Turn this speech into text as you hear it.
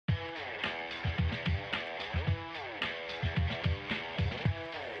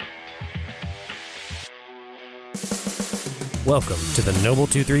Welcome to the Noble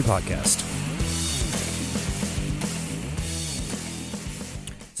 23 podcast.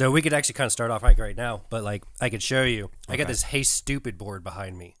 So we could actually kind of start off right now, but like I could show you. I got this Hey Stupid board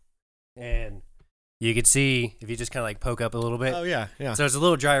behind me, and you could see if you just kind of like poke up a little bit. Oh yeah. So it's a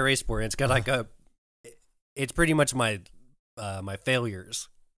little dry erase board. It's got like it's pretty much my my failures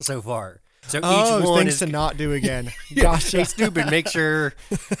so far. So each one things is to not do again. Gosh, Hey Stupid. Make sure.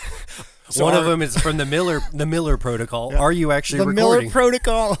 So one of them is from the Miller Protocol. Yeah. Are you actually the recording? Miller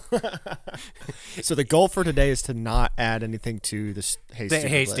Protocol. So the goal for today is to not add anything to this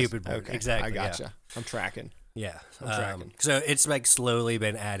Hey Stupid board. Okay. Exactly. I gotcha. Yeah. I'm tracking. Yeah. I'm tracking. So it's like slowly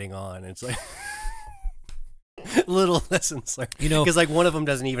been adding on. It's like little lessons learned. You know, because like one of them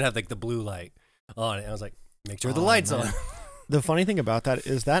doesn't even have like the blue light on it. I was like, make sure the light's on. The funny thing about that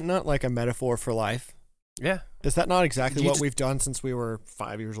is that not like a metaphor for life? Yeah. Is that not exactly what we've done since we were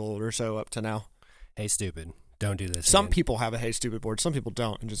 5 years old or so up to now? Hey, stupid. Don't do this. Some people have a Hey Stupid board. Some people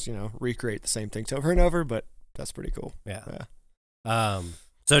don't and just, recreate the same things over and over, but that's pretty cool. Yeah.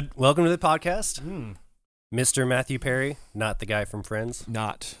 So welcome to the podcast. Mr. Matthew Perry, not the guy from Friends.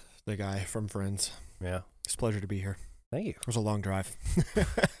 Not the guy from Friends. Yeah. It's a pleasure to be here. Thank you. It was a long drive.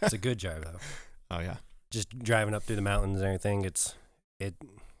 It's a good drive, though. Oh, yeah. Just driving up through the mountains and everything. It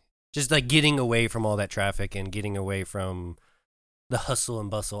just like getting away from all that traffic and getting away from the hustle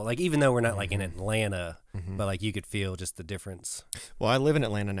and bustle. Like, even though we're not like in Atlanta, but like you could feel just the difference. Well, I live in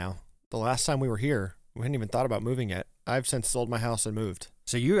Atlanta now. The last time we were here, we hadn't even thought about moving yet. I've since sold my house and moved.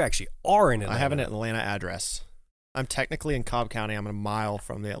 So you actually are in Atlanta. I have an Atlanta address. I'm technically in Cobb County. I'm a mile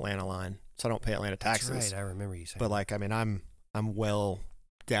from the Atlanta line, so I don't pay Atlanta taxes. That's right. I remember you saying. But like, I mean, I'm well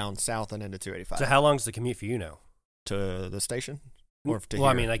down south and into 285. So how long's the commute for you now? To the station? Or to well,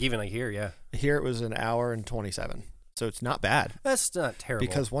 here? I mean, like even like here, yeah. Here it was an hour and 27. So it's not bad. That's not terrible.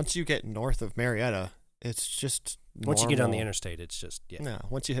 Because once you get north of Marietta, it's just normal. Once you get on the interstate, it's just, yeah. No,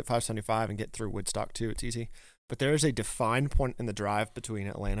 once you hit 575 and get through Woodstock too, it's easy. But there is a defined point in the drive between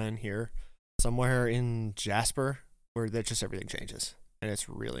Atlanta and here, somewhere in Jasper, where just everything changes. And it's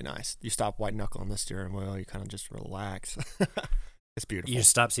really nice. You stop white knuckle on the steering wheel, you kind of just relax. It's beautiful. You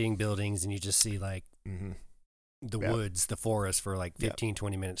stop seeing buildings and you just see like the woods, the forest for like 15,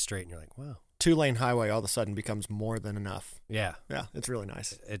 20 minutes straight. And you're like, wow. 2-lane highway all of a sudden becomes more than enough. Yeah. Yeah, it's really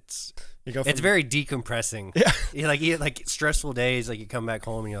nice. It's very decompressing. Yeah. You like stressful days, like you come back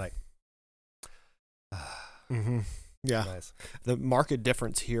home and you're like, Yeah. Nice. The market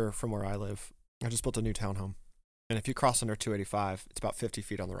difference here from where I live, I just built a new townhome. And if you cross under 285, it's about 50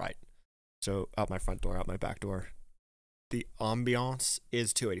 feet on the right. So out my front door, out my back door. The ambiance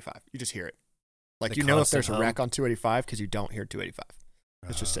is 285. You just hear it. Like, you know if there's a wreck on 285 because you don't hear 285.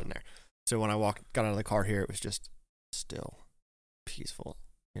 It's just sitting there. So when I got out of the car here, it was just still, peaceful.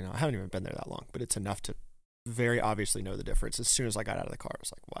 I haven't even been there that long, but it's enough to very obviously know the difference. As soon as I got out of the car, I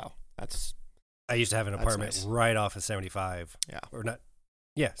was like, wow, I used to have an apartment nice. right off of 75. Yeah. Or not.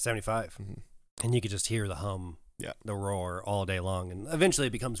 Yeah, 75. And you could just hear the hum, the roar all day long. And eventually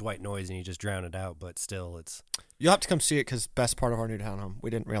it becomes white noise and you just drown it out. But still, it's... You'll have to come see it because best part of our new townhome. We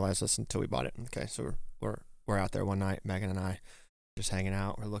didn't realize this until we bought it. Okay, so we're out there one night, Megan and I, just hanging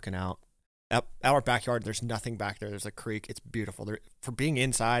out. We're looking out. Out our backyard, there's nothing back there. There's a creek. It's beautiful. For being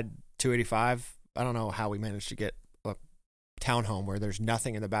inside 285, I don't know how we managed to get a townhome where there's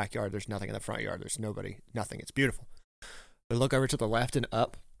nothing in the backyard. There's nothing in the front yard. There's nobody, nothing. It's beautiful. We look over to the left and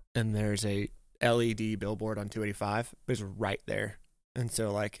up, and there's a LED billboard on 285. It's right there. And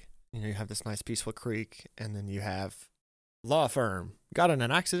so, like, you have this nice peaceful creek, and then you have law firm. Got in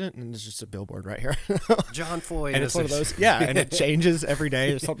an accident, and there's just a billboard right here. John Floyd. And it's one of those, and it changes every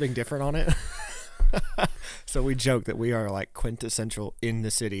day. There's something different on it. So we joke that we are like quintessential in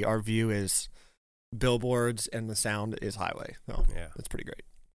the city. Our view is billboards, and the sound is highway. So yeah, that's pretty great.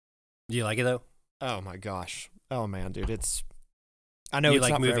 Do you like it though? Oh my gosh. Oh man, dude, I know it's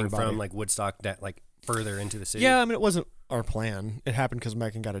like not moving for from like Woodstock like further into the city. Yeah, I mean it wasn't our plan. It happened because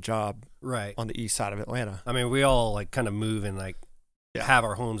Megan got a job right on the east side of Atlanta. I mean, we all like kind of move and like have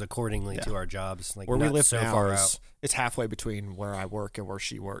our homes accordingly to our jobs. Like where we live so now far out. It's halfway between where I work and where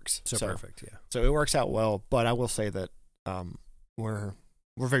she works. So perfect, yeah. So it works out well. But I will say that we're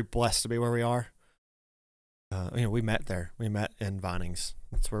very blessed to be where we are. We met there. We met in Vinings.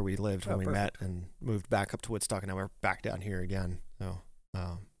 That's where we lived when we met, and moved back up to Woodstock, and now we're back down here again. So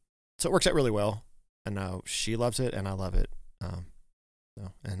it works out really well, and now she loves it, and I love it.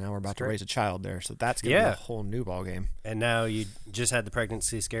 And now we're about to raise a child there, so that's gonna be a whole new ball game. And now you just had the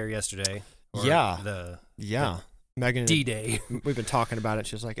pregnancy scare yesterday. Megan D-Day. We've been talking about it.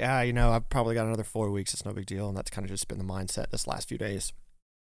 She was like, I've probably got another 4 weeks. It's no big deal. And that's kind of just been the mindset this last few days.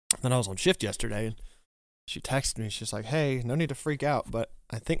 Then I was on shift yesterday, and she texted me. She's like, "Hey, no need to freak out, but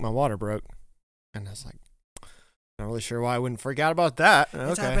I think my water broke." And I was like, "Not really sure why I wouldn't freak out about that."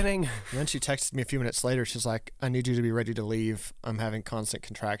 It's okay. happening. And then she texted me a few minutes later. She's like, "I need you to be ready to leave. I'm having constant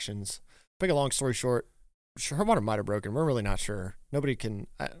contractions." Make a long story short, her water might have broken. We're really not sure. Nobody can.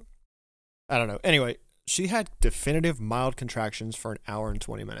 I don't know. Anyway, she had definitive mild contractions for an hour and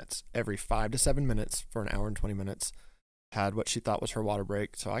 20 minutes. Every 5 to 7 minutes for an hour and 20 minutes. Had what she thought was her water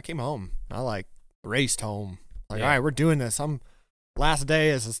break. So I came home. I raced home. All right, we're doing this. I'm last day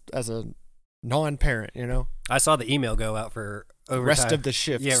as a non-parent, you know. I saw the email go out for overtime. Rest of the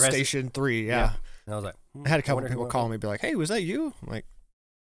shift, station 3. Yeah. And I was like, I had a couple people call me, be like, "Hey, was that you?" I'm like,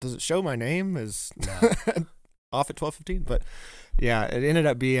 "Does it show my name is off at 12:15?" But yeah, it ended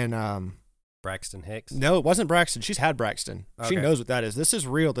up being Braxton Hicks. No, it wasn't Braxton. She's had Braxton. Okay. She knows what that is. This is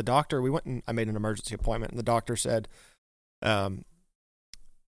real. The doctor, we went and I made an emergency appointment, and the doctor said,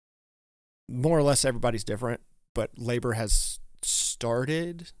 more or less everybody's different, but labor has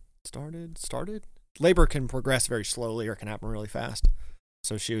started. Labor can progress very slowly or can happen really fast.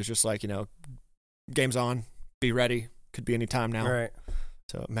 So she was just like, game's on, be ready. Could be any time now. Right.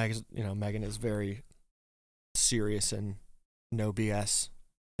 So Megan is very serious and no BS.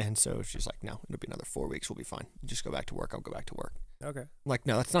 And so she's like, "No, it'll be another 4 weeks. We'll be fine. You just go back to work. I'll go back to work." Okay. I'm like,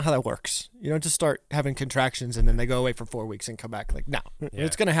 "No, that's not how that works. You don't just start having contractions and then they go away for 4 weeks and come back." Like, no,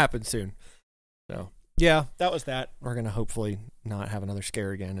 It's going to happen soon. So, yeah, that was that. We're going to hopefully not have another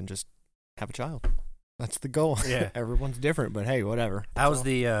scare again and just have a child. That's the goal. Yeah. Everyone's different, but hey, whatever. How's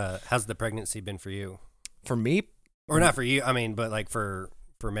the pregnancy been for you? For me? Or not for you, I mean, but like for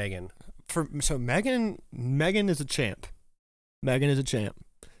Megan. So Megan is a champ. Megan is a champ.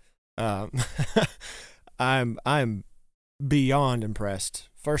 I'm beyond impressed.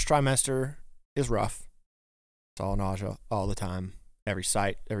 First trimester is rough. It's all nausea all the time. Every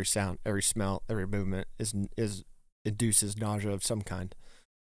sight, every sound, every smell, every movement is induces nausea of some kind.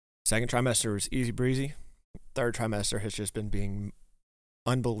 Second trimester was easy breezy. Third trimester has just been being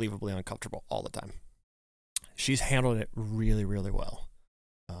unbelievably uncomfortable all the time. She's handled it really, really well.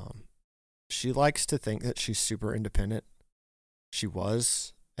 She likes to think that she's super independent. She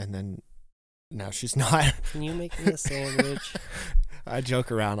was, and then now she's not. Can you make me a sandwich? I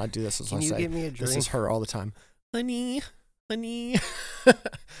joke around. I do this as I say. Can you get me a drink? This is her all the time. Honey.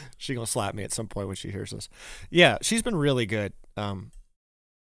 She's going to slap me at some point when she hears this. Yeah, she's been really good.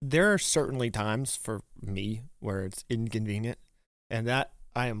 There are certainly times for me where it's inconvenient, and that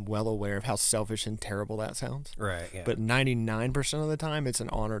I am well aware of how selfish and terrible that sounds. Right, yeah. But 99% of the time, it's an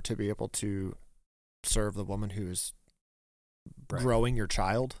honor to be able to serve the woman who is growing your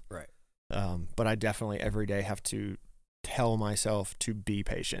child. Right. But I definitely every day have to tell myself to be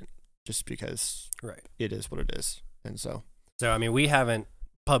patient just because it is what it is. And so I mean, we haven't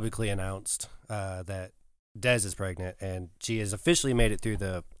publicly announced that Des is pregnant, and she has officially made it through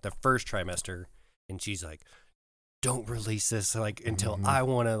the first trimester, and she's like, "Don't release this until I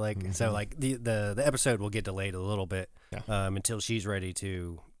want to So the episode will get delayed a little bit until she's ready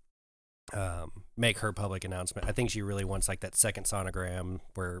to make her public announcement. I think she really wants that second sonogram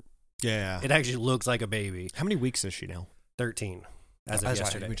where it actually looks like a baby. How many weeks is she now? 13 as of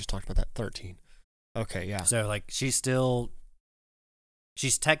yesterday. We just talked about that. 13. Okay, yeah. So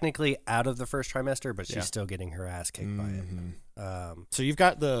she's technically out of the first trimester, but she's still getting her ass kicked by it. So you've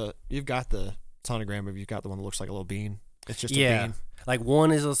got the sonogram, but you've got the one that looks like a little bean. It's just a bean.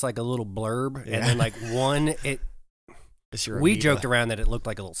 One is just like a little blurb, and then one we joked around that it looked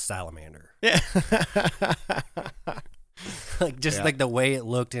like a little salamander. Yeah. The way it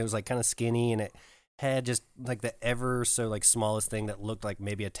looked, it was kind of skinny, and it had just the ever so smallest thing that looked like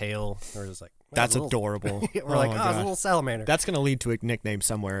maybe a tail, or just that's adorable. We're it's a little salamander. That's going to lead to a nickname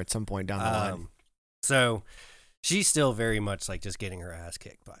somewhere at some point down the line. So she's still very much just getting her ass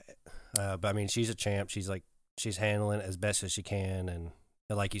kicked by it. But I mean, she's a champ. She's handling it as best as she can, and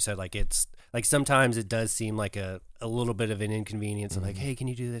like you said, it's sometimes it does seem like a little bit of an inconvenience. And hey, can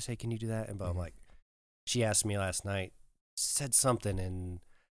you do this? Hey, can you do that? And but I'm she asked me last night, said something, and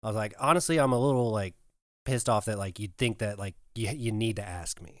I was honestly, I'm a little pissed off that you'd think that you need to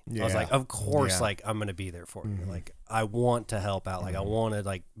ask me. I was of course, I'm gonna be there for you. I want to help out. I want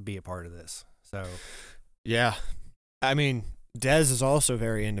to be a part of this. So yeah, I mean, Des is also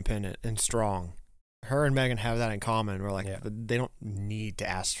very independent and strong. Her and Megan have that in common. We're they don't need to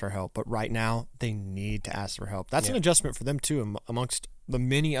ask for help, but right now they need to ask for help. That's an adjustment for them too, amongst the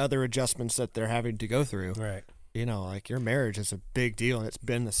many other adjustments that they're having to go through. Right. Your marriage is a big deal, and it's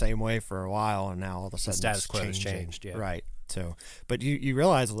been the same way for a while, and now all of a sudden the status quo has changed. Yeah. Right. So, but you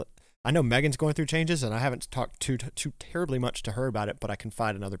realize, I know Megan's going through changes, and I haven't talked too terribly much to her about it, but I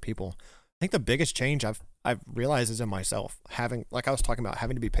confide in other people. think the biggest change I've realized is in myself, having, like I was talking about,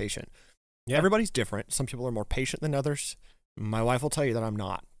 having to be patient. Yeah. Everybody's different. Some people are more patient than others. My wife will tell you that I'm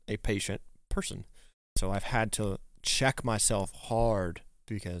not a patient person. So I've had to check myself hard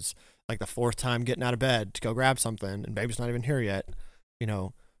because, like, the fourth time getting out of bed to go grab something and baby's not even here yet, you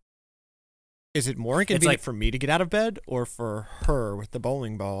know, is it more inconvenient for me to get out of bed or for her with the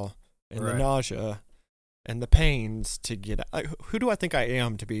bowling ball and the nausea and the pains to get out? Who do I think I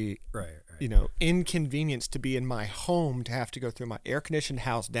am to be, you know, inconvenienced to be in my home, to have to go through my air-conditioned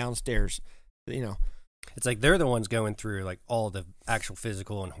house downstairs, you know? It's like they're the ones going through like all the actual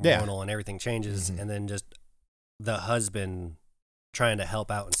physical and hormonal and everything changes, and then just the husband trying to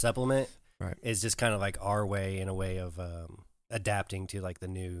help out and supplement is just kind of like our way, in a way of adapting to like the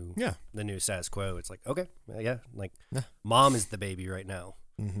new status quo. It's like, okay, like mom is the baby right now.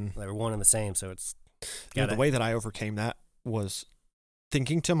 Like we're one and the same, so it's the way that I overcame that was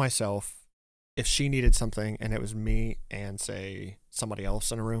thinking to myself, if she needed something and it was me and say somebody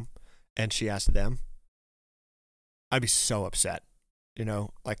else in a room and she asked them, I'd be so upset. You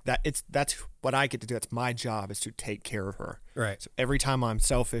know, like that's what I get to do. It's my job, is to take care of her. Right. So every time I'm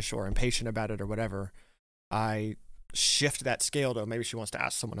selfish or impatient about it or whatever, I shift that scale to maybe she wants to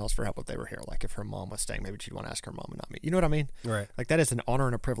ask someone else for help if they were here. Like if her mom was staying, maybe she'd want to ask her mom and not me. You know what I mean? Right. Like that is an honor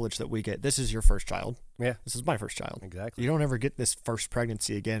and a privilege that we get. This is your first child. Yeah. This is my first child. Exactly. You don't ever get this first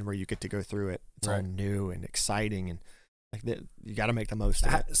pregnancy again where you get to go through it. It's all new and exciting, and like you got to make the most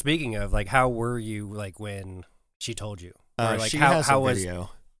of it. Speaking of, like, how were you like when she told you? Or like she how has a video.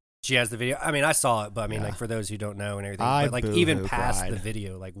 She has the video. I mean, I saw it, but I mean, like for those who don't know and everything, but like even past the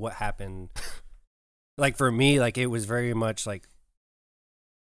video, like what happened? Like for me, like it was very much like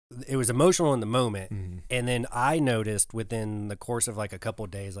it was emotional in the moment, and then I noticed within the course of like a couple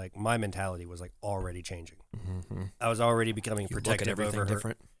of days, like my mentality was like already changing. I was already becoming protective over her.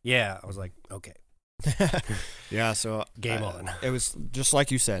 Different. Yeah, I was like, okay, yeah. So game on. It was just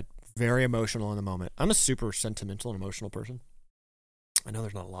like you said, very emotional in the moment. I'm a super sentimental and emotional person. I know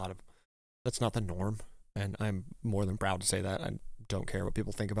there's not a lot of, that's not the norm, and I'm more than proud to say that. I don't care what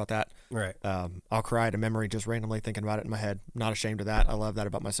people think about that. Right. I'll cry at a memory just randomly thinking about it in my head. Not ashamed of that. I love that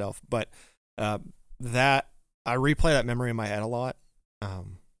about myself. But that I replay that memory in my head a lot,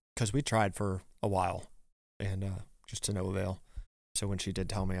 because we tried for a while, and just to no avail. So when she did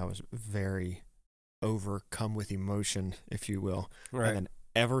tell me, I was very overcome with emotion, if you will. Right. And then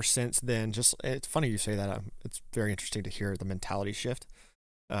ever since then, just, it's funny you say that. It's very interesting to hear the mentality shift.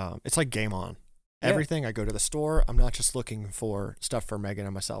 It's like game on. Everything, I go to the store, I'm not just looking for stuff for Megan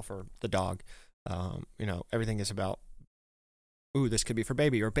and myself or the dog. You know, everything is about, ooh, this could be for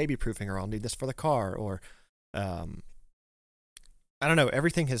baby, or baby proofing, or I'll need this for the car, or I don't know.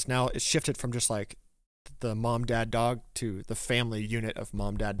 Everything has now, it's shifted from just like the mom, dad, dog to the family unit of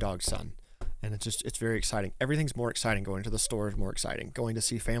mom, dad, dog, son. And it's very exciting. Everything's more exciting. Going to the store is more exciting. Going to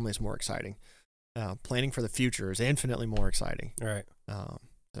see family is more exciting. Planning for the future is infinitely more exciting. Right.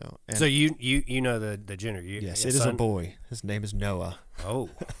 So you know the gender. Yes, it is a boy. His name is Noah. Oh,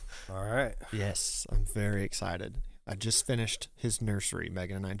 all right. Yes, I'm very excited. I just finished his nursery.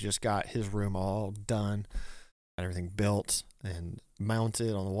 Megan and I just got his room all done, got everything built and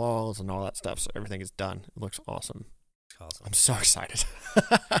mounted on the walls and all that stuff. So everything is done. It looks awesome. Awesome. I'm so excited.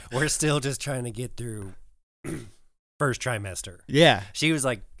 We're still just trying to get through first trimester. Yeah. She was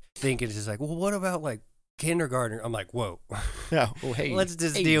like thinking, just like, well, what about like kindergarten? I'm like, whoa. Yeah. Well, hey. Let's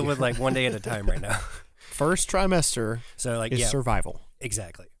just deal with like one day at a time right now. First trimester so like is survival.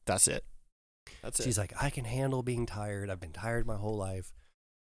 Exactly. That's it. She's like, I can handle being tired. I've been tired my whole life,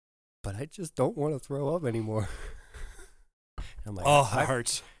 but I just don't want to throw up anymore. I'm like, oh, that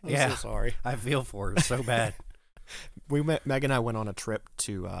hurts. I'm so sorry. I feel for her so bad. Meg and I went on a trip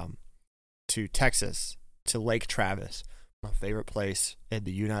to Texas, to Lake Travis, my favorite place in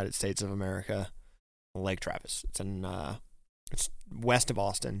the United States of America. Lake Travis. It's west of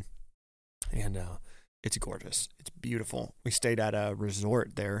Austin, and it's gorgeous. It's beautiful. We stayed at a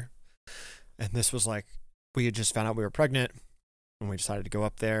resort there, and this was like, we had just found out we were pregnant, and we decided to go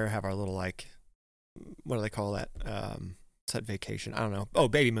up there, have our little, like, what do they call that? What's that vacation? I don't know. Oh,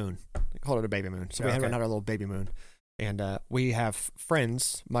 baby moon. They call it a baby moon. So we had our little baby moon. And we have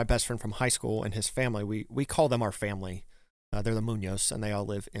friends, my best friend from high school and his family. We call them our family. They're the Munoz, and they all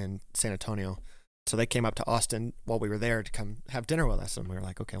live in San Antonio. So they came up to Austin while we were there to come have dinner with us. And we were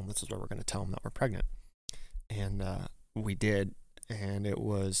like, okay, well, this is where we're going to tell them that we're pregnant. And we did. And it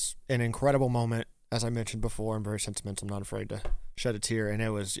was an incredible moment. As I mentioned before, I'm very sentimental. I'm not afraid to shed a tear. And it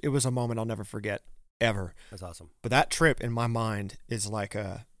was a moment I'll never forget, ever. That's awesome. But that trip in my mind is like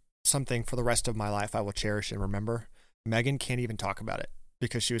something for the rest of my life I will cherish and remember. Megan can't even talk about it.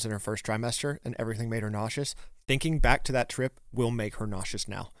 because she was in her first trimester and everything made her nauseous. Thinking back to that trip will make her nauseous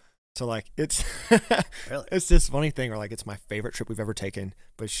now. So like it's Really? it's this funny thing where like it's my favorite trip we've ever taken,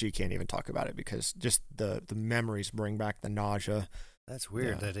 but she can't even talk about it because just the memories bring back the nausea. That's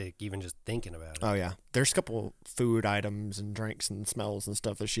weird that even just thinking about it. Oh yeah, there's a couple food items and drinks and smells and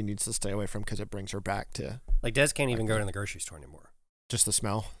stuff that she needs to stay away from because it brings her back to. Like Des can't even go to the grocery store anymore. Just the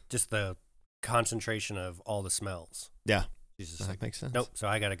smell. Just the concentration of all the smells. Yeah, she's just that like, makes sense. Nope. So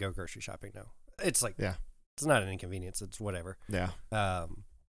I got to go grocery shopping now. It's like it's not an inconvenience. It's whatever. Yeah.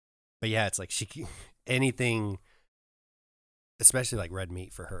 But yeah, it's like anything, especially like red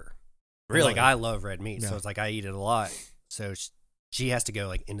meat for her. Really? Like I love red meat, Yeah. so it's like I eat it a lot. So she has to go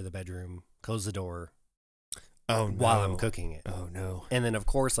like into the bedroom, close the door. While I'm cooking it. Oh no. And then of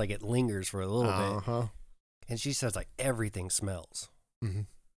course like it lingers for a little Uh-huh. bit. And she says like everything smells. Mm-hmm.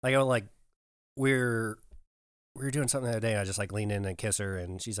 Like we were doing something the other day and I just like leaned in and kiss her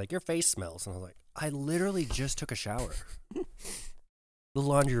and she's like, your face smells. And I was like, I literally just took a shower. The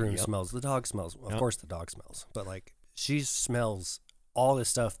laundry room smells. The dog smells. Of course the dog smells. But like she smells all this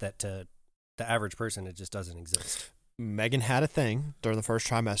stuff that to the average person it just doesn't exist. Megan had a thing during the first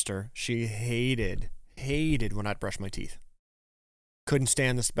trimester. She hated when I'd brush my teeth. Couldn't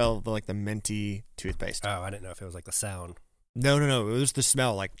stand the smell of the minty toothpaste. Oh, I didn't know if it was like the sound. No. It was the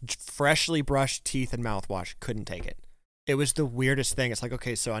smell. Like freshly brushed teeth and mouthwash. Couldn't take it. It was the weirdest thing. It's like,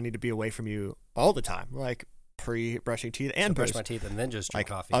 okay, so I need to be away from you all the time. Like pre-brushing teeth and brush my teeth and then just drink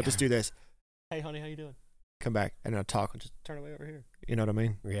coffee. I'll just do this. Hey, honey, how you doing? Come back and I'll talk and just turn away over here. You know what I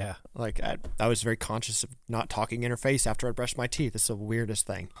mean? Yeah. Like I was very conscious of not talking in her face after I brushed my teeth. It's the weirdest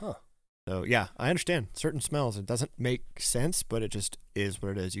thing. Huh. So yeah, I understand certain smells. It doesn't make sense, but it just is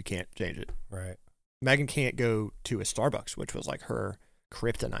what it is. You can't change it. Right. Megan can't go to a Starbucks, which was like her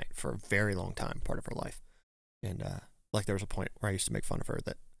kryptonite for a very long time, part of her life. And like there was a point where I used to make fun of her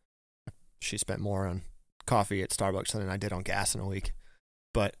that she spent more on coffee at Starbucks than I did on gas in a week.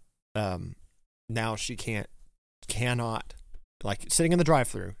 But now she cannot, like sitting in the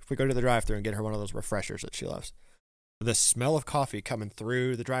drive-thru. If we go to the drive-thru and get her one of those refreshers that she loves, the smell of coffee coming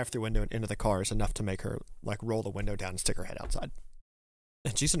through the drive-thru window and into the car is enough to make her like roll the window down and stick her head outside.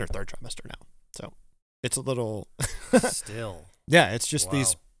 And she's in her third trimester now, so it's a little still. Yeah, it's just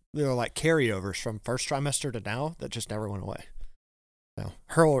these like carryovers from first trimester to now that just never went away. So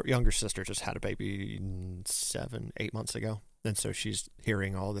her younger sister just had a baby 7-8 months ago. And so she's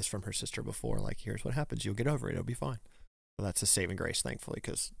hearing all this from her sister before, like, here's what happens. You'll get over it. It'll be fine. So that's a saving grace, thankfully,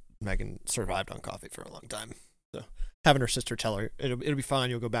 because Megan survived on coffee for a long time. So having her sister tell her, it'll be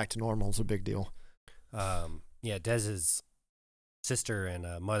fine. You'll go back to normal is a big deal. Yeah, Dez's sister and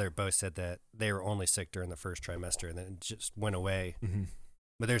mother both said that they were only sick during the first trimester and then it just went away. Mm-hmm.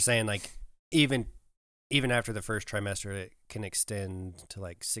 But they're saying, like, even after the first trimester, it can extend to,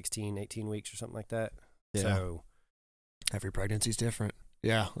 like, 16, 18 weeks or something like that. Yeah. So every pregnancy's different.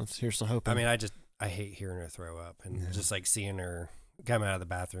 Yeah, here's the hope. I mean, I hate hearing her throw up and just like seeing her come out of the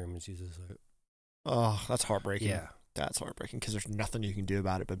bathroom and she's just like, oh, that's heartbreaking. Yeah, that's heartbreaking because there's nothing you can do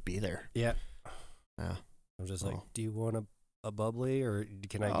about it but be there. Yeah. I'm just like, do you want a bubbly or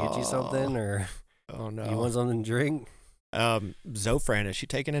can I get you something or no, you want something to drink? Zofran, is she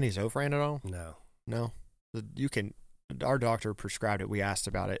taking any Zofran at all? No. You can. Our doctor prescribed it. We asked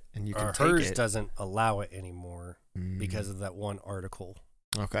about it, and you can take hers it. Doesn't allow it anymore because of that one article.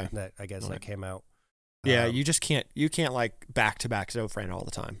 Okay. That I guess that came out. Yeah, you just can't. You can't like back to back Zofran all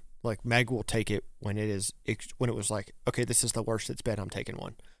the time. Like Meg will take it when it was like, okay, this is the worst it's been. I'm taking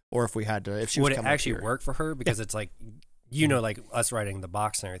one. Or if we had to, if she would it actually work for her because it's like, like us riding the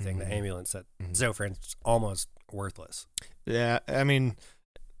box and everything, the ambulance. That Zofran's almost worthless. Yeah, I mean,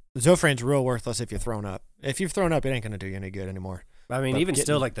 Zofran's real worthless if you've thrown up. If you've thrown up, it ain't gonna do you any good anymore. I mean, even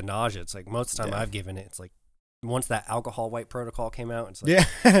still, like the nausea. It's like most of the time I've given it. It's like once that alcohol wipe protocol came out, it's like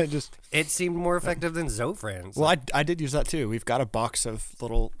it seemed more effective than Zofran. Well, I did use that too. We've got a box of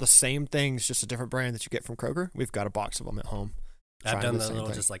the same things, just a different brand that you get from Kroger. We've got a box of them at home. I've done the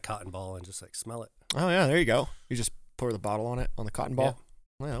little just like cotton ball and just like smell it. Oh yeah, there you go. You just pour the bottle on the cotton ball. Yeah.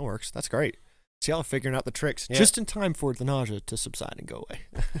 Well, that works. That's great. See, y'all figuring out the tricks just in time for the nausea to subside and go away.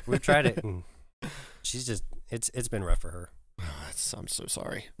 We've tried it, and she's just it's been rough for her. I'm so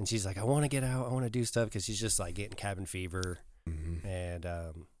sorry. And she's like, I want to get out. I want to do stuff because she's just like getting cabin fever, and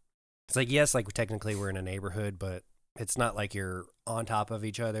it's like like technically we're in a neighborhood, but it's not like you're on top of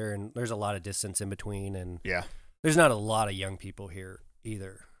each other, and there's a lot of distance in between, and there's not a lot of young people here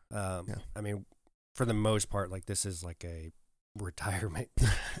either. I mean, for the most part, like this is like a retirement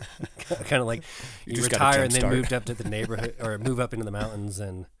kind of like you retire and then moved up to the neighborhood or move up into the mountains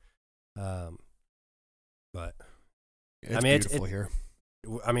and but it's beautiful here.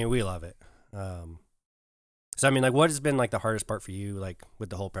 I mean, we love it. So, I mean, like, what has been, like, the hardest part for you, like, with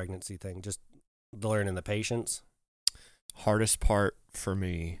the whole pregnancy thing? Just learning the patience? Hardest part for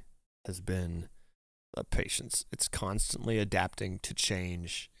me has been the patience. It's constantly adapting to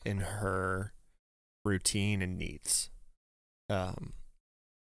change in her routine and needs.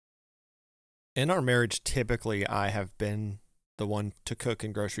 In our marriage, typically I have been the one to cook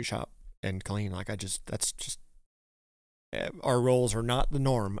and grocery shop and clean. Like that's just our roles are not the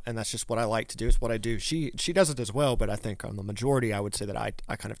norm, and that's just what I like to do. It's what I do. She does it as well, but I think on the majority, I would say that I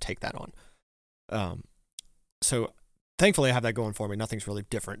kind of take that on. So thankfully I have that going for me. Nothing's really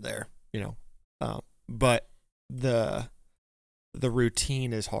different there, but the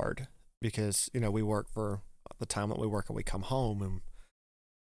routine is hard because, we work for the time that we work and we come home and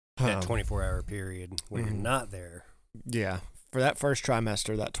that 24-hour period when you're not there. Yeah. For that first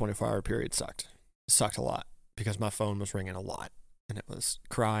trimester, that 24-hour period sucked. It sucked a lot because my phone was ringing a lot and it was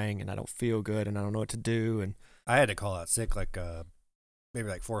crying and I don't feel good and I don't know what to do. And I had to call out sick maybe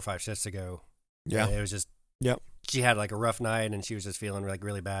 4 or 5 shifts ago. Yeah. And it was just, yep. She had like a rough night and she was just feeling like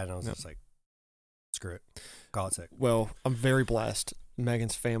really bad. And I was just like, screw it. Call it sick. Well, I'm very blessed.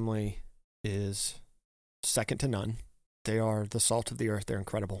 Megan's family is second to none. They are the salt of the earth. They're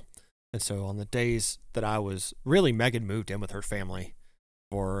incredible. And so on the days that Megan moved in with her family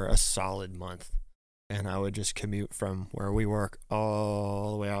for a solid month. And I would just commute from where we work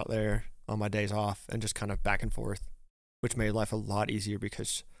all the way out there on my days off and just kind of back and forth, which made life a lot easier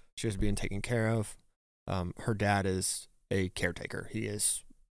because she was being taken care of. Her dad is a caretaker. He is,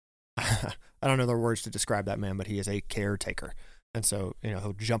 I don't know the words to describe that man, but he is a caretaker. And so,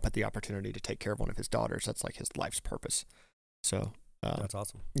 he'll jump at the opportunity to take care of one of his daughters. That's like his life's purpose. So, that's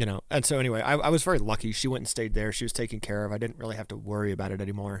awesome. And so anyway, I was very lucky. She went and stayed there. She was taken care of. I didn't really have to worry about it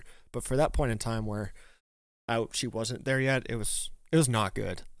anymore. But for that point in time where she wasn't there yet, it was not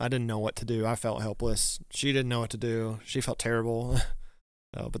good. I didn't know what to do. I felt helpless. She didn't know what to do. She felt terrible.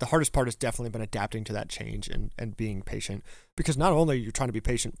 But the hardest part has definitely been adapting to that change and being patient. Because not only are you trying to be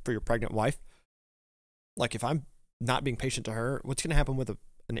patient for your pregnant wife, like if I'm not being patient to her, what's going to happen with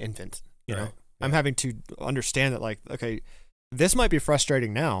an infant? You know, I'm having to understand that, like, okay, this might be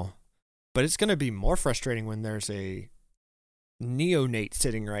frustrating now, but it's going to be more frustrating when there's a neonate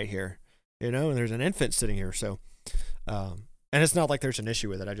sitting right here, and there's an infant sitting here. So, and it's not like there's an issue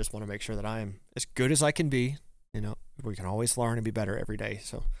with it. I just want to make sure that I am as good as I can be. We can always learn and be better every day.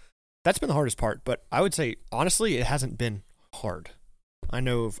 So that's been the hardest part. But I would say, honestly, it hasn't been hard. I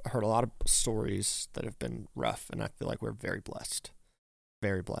know I've heard a lot of stories that have been rough, and I feel like we're very blessed.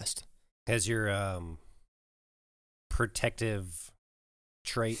 Very blessed. Has your protective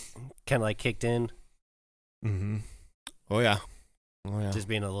trait kind of like kicked in? Mm-hmm. Oh, yeah. Just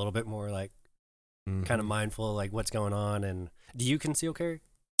being a little bit more like kind of mindful, like what's going on. And do you conceal carry?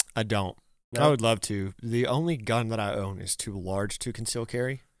 I don't. No? I would love to. The only gun that I own is too large to conceal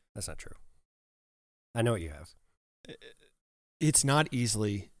carry. That's not true. I know what you have. It's not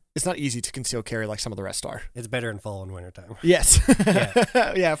easy to conceal carry like some of the rest are. It's better in fall and wintertime. Yes.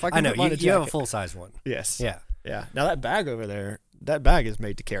 Yeah. If I can, I know you have a full size one. Yes. Yeah. Yeah. Now that bag over there, that bag is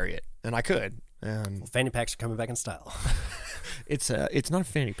made to carry it, and I could. Fanny packs are coming back in style. It's not a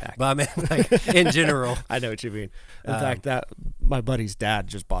fanny pack. But I mean, like in general. I know what you mean. In fact, my buddy's dad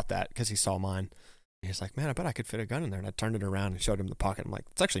just bought that because he saw mine. He's like, man, I bet I could fit a gun in there. And I turned it around and showed him the pocket. I'm like,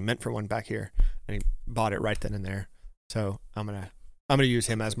 it's actually meant for one back here. And he bought it right then and there. So I'm gonna use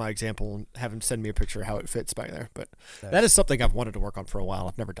him as my example and have him send me a picture of how it fits back there. But that is something I've wanted to work on for a while.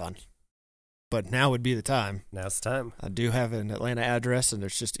 I've never done. But now would be the time. Now's the time. I do have an Atlanta address, and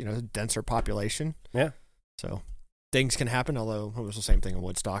there's just, a denser population. Yeah. So things can happen, although it was the same thing in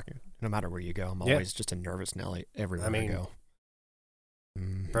Woodstock. No matter where you go, I'm always just a nervous Nelly everywhere I go.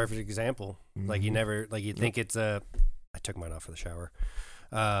 Perfect example. Mm-hmm. Like you never, like you think it's I took mine off for the shower.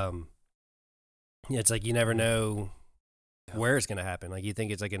 It's like you never know where it's going to happen. Like you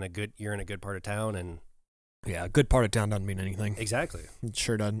think it's like you're in a good part of town, and a good part of town doesn't mean anything. Exactly. It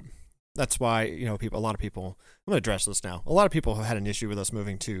sure doesn't. That's why, a lot of people, I'm going to address this now. A lot of people have had an issue with us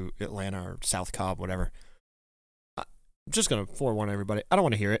moving to Atlanta or South Cobb, whatever. I'm just going to forewarn everybody. I don't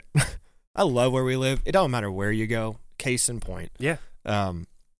want to hear it. I love where we live. It don't matter where you go. Case in point. Yeah.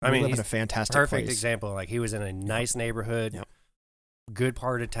 We live in a fantastic perfect place. example. Like he was in a nice neighborhood, good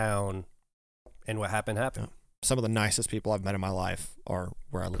part of town, and what happened. Some of the nicest people I've met in my life are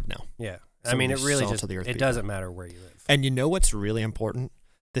where I live now. Yeah. I mean, it really it doesn't matter where you live. And you know what's really important?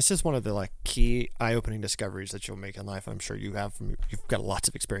 This is one of the key eye-opening discoveries that you'll make in life. I'm sure you have. You've got lots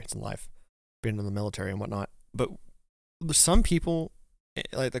of experience in life, being in the military and whatnot. But some people,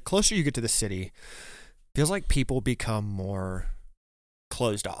 the closer you get to the city, feels like people become more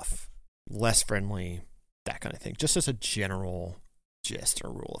closed off, less friendly, that kind of thing. Just as a general gist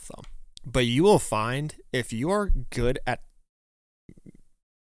or rule of thumb. But you will find if you are good at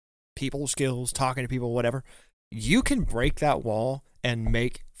people skills, talking to people, whatever, you can break that wall and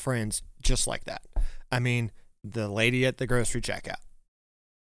make friends just like that. I mean, the lady at the grocery checkout,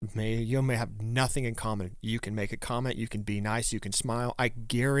 you may have nothing in common. You can make a comment, you can be nice, you can smile. I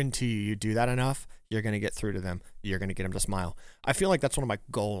guarantee you do that enough, you're going to get through to them. You're going to get them to smile. I feel like that's one of my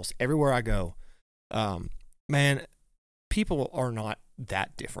goals everywhere I go. Man, people are not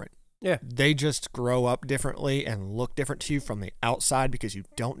that different. Yeah. They just grow up differently and look different to you from the outside because you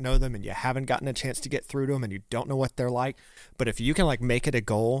don't know them and you haven't gotten a chance to get through to them and you don't know what they're like. But if you can like make it a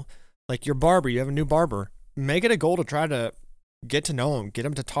goal, like your barber, you have a new barber, make it a goal to try to get to know them, get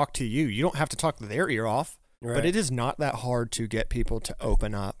them to talk to you. You don't have to talk their ear off, right. But it is not that hard to get people to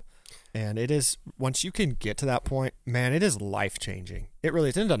open up. And it is, once you can get to that point, man, it is life-changing. It really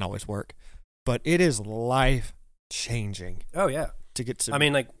is. It doesn't always work, but it is life-changing. Oh, yeah. To get to, I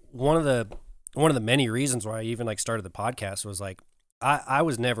mean, like, one of the many reasons why I even like started the podcast was like, I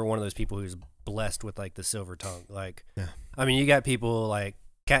was never one of those people who's blessed with like the silver tongue. Like, yeah. I mean, you got people like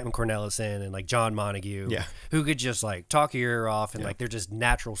Captain Cornelison and like John Montague, yeah, who could just like talk your ear off and like they're just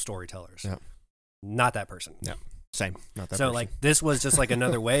natural storytellers. Yeah. Not that person. No, same. Not that so person. Like this was just like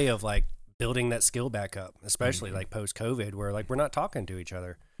another way of like building that skill back up, especially like post COVID where like we're not talking to each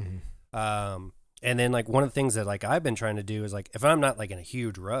other. Mm-hmm. And then like one of the things that like I've been trying to do is like if I'm not like in a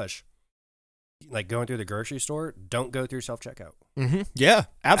huge rush, like going through the grocery store, don't go through self-checkout. Mm-hmm. Yeah,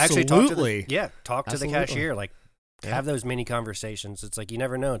 absolutely. Actually talk to the cashier. Like have those mini conversations. It's like you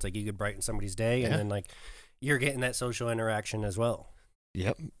never know. It's like you could brighten somebody's day, and then like you're getting that social interaction as well.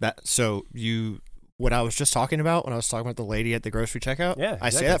 Yep. What I was just talking about when I was talking about the lady at the grocery checkout, I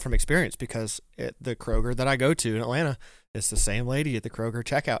say that from experience because the Kroger that I go to in Atlanta, it's the same lady at the Kroger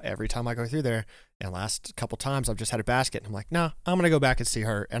checkout every time I go through there. And last couple times I've just had a basket and I'm like, no, I'm going to go back and see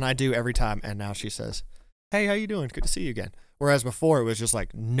her. And I do every time. And now she says, hey, how you doing? Good to see you again. Whereas before it was just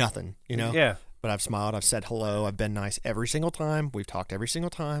like nothing, you know? Yeah. But I've smiled. I've said hello. I've been nice every single time. We've talked every single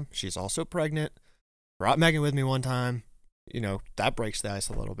time. She's also pregnant. Brought Megan with me one time. You know, that breaks the ice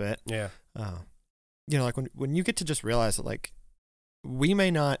a little bit. Yeah. You know, like when you get to just realize that like we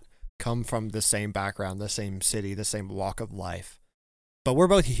may not come from the same background, the same city, the same walk of life, but we're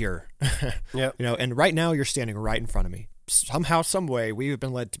both here. Yeah. You know, and right now you're standing right in front of me. Somehow, some way, we have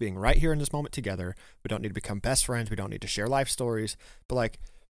been led to being right here in this moment together. We don't need to become best friends. We don't need to share life stories. But like,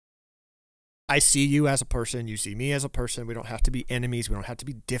 I see you as a person. You see me as a person. We don't have to be enemies. We don't have to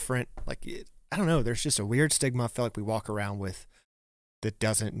be different. Like, I don't know. There's just a weird stigma I feel like we walk around with that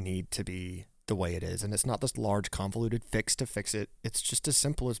doesn't need to be the way it is. And it's not this large convoluted fix to fix it. It's just as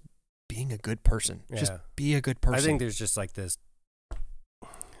simple as being a good person. Yeah. Just be a good person. I think there's just like this, I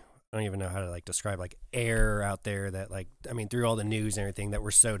don't even know how to like describe like air out there that like, I mean, through all the news and everything that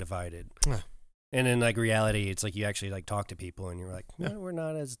we're so divided. And in like reality, it's like you actually like talk to people and you're like, no, we're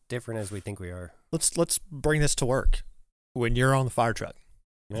not as different as we think we are. Let's bring this to work. When you're on the fire truck,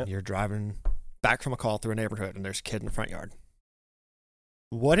 and you're driving back from a call through a neighborhood and there's a kid in the front yard.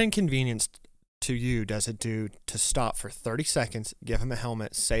 What inconvenience to you does it do to stop for 30 seconds, give him a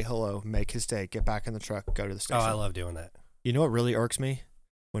helmet, say hello, make his day, get back in the truck, go to the station? Oh, I love doing that. You know what really irks me?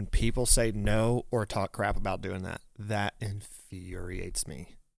 When people say no or talk crap about doing that. That infuriates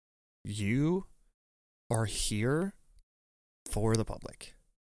me. You are here for the public.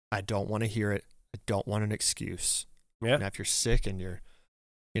 I don't want to hear it. I don't want an excuse. Yeah. And if you're sick and you're,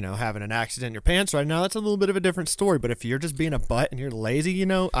 you know, having an accident in your pants right now, that's a little bit of a different story. But if you're just being a butt and you're lazy, you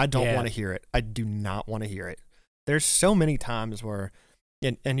know, I don't want to hear it. I do not want to hear it. There's so many times where,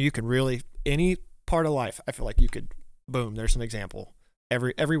 and you can really, any part of life, I feel like you could, boom, there's an example.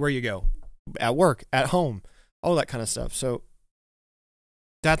 Everywhere you go, at work, at home, all that kind of stuff. So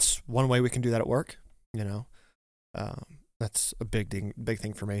that's one way we can do that at work, you know. That's a big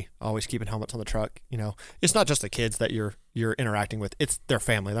thing for me. Always keeping helmets on the truck. You know, it's not just the kids that you're interacting with; it's their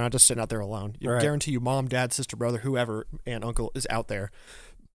family. They're not just sitting out there alone. You guarantee you, mom, dad, sister, brother, whoever, aunt, uncle is out there.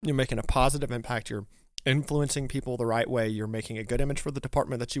 You're making a positive impact. You're influencing people the right way. You're making a good image for the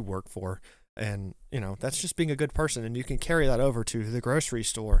department that you work for, and you know that's just being a good person. And you can carry that over to the grocery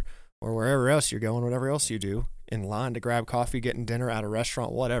store or wherever else you're going, whatever else you do, in line to grab coffee, getting dinner at a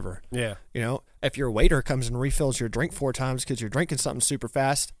restaurant, whatever. Yeah. You know, if your waiter comes and refills your drink 4 times because you're drinking something super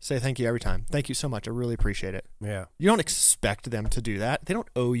fast, say thank you every time. Thank you so much. I really appreciate it. Yeah. You don't expect them to do that. They don't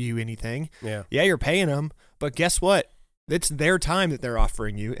owe you anything. Yeah. Yeah, you're paying them, but guess what? It's their time that they're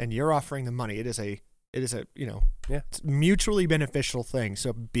offering you, and you're offering them money. It is a, you know, it's mutually beneficial thing.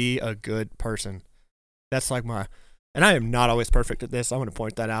 So be a good person. That's like my And I am not always perfect at this. I want to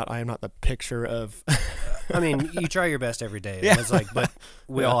point that out. I am not the picture of. I mean, you try your best every day. Yeah. It's like, but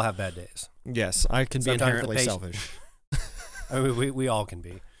we all have bad days. Yes, I can be Sometimes the inherently patient- selfish. I mean, we all can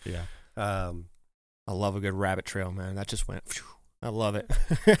be. Yeah. Um, I love a good rabbit trail, man. That just went. Phew, I love it.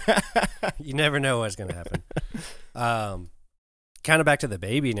 you never know what's going to happen. Kind of back to the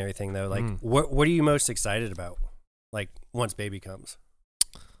baby and everything, though. Like, what are you most excited about? Like, once baby comes?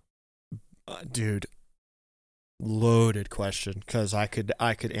 Dude, loaded question, because I could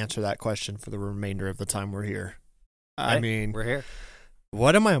answer that question for the remainder of the time we're here. I mean, we're here.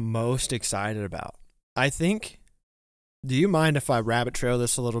 What am I most excited about? I think. Do you mind if I rabbit trail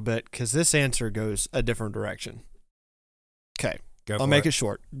this a little bit? Because this answer goes a different direction. Okay, I'll make it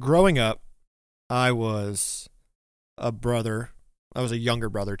short. Growing up, I was a brother. I was a younger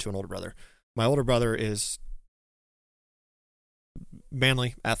brother to an older brother. My older brother is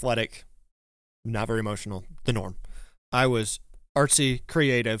manly, athletic, not very emotional, the norm. I was artsy,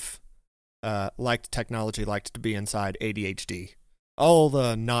 creative, liked technology, liked to be inside, ADHD, all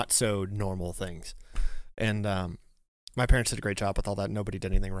the not so normal things. And my parents did a great job with all that. Nobody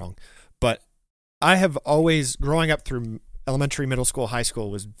did anything wrong. But I have always, growing up through elementary, middle school, high school,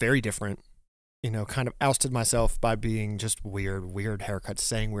 was very different. You know, kind of ousted myself by being just weird haircuts,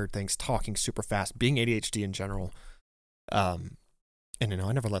 saying weird things, talking super fast, being ADHD in general. And, you know,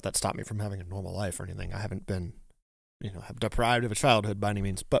 I never let that stop me from having a normal life or anything. I haven't been, you know, have deprived of a childhood by any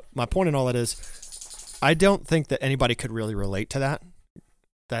means. But my point in all that is, I don't think that anybody could really relate to that.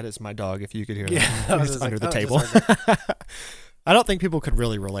 That is my dog, if you could hear that. He's under the table. I don't think people could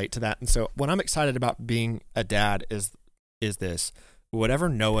really relate to that. And so what I'm excited about being a dad is this. Whatever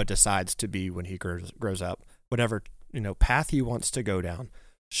Noah decides to be when he grows up, whatever, you know, path he wants to go down,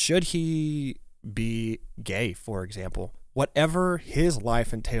 should he be gay, for example, whatever his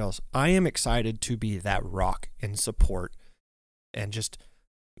life entails, I am excited to be that rock and support and just,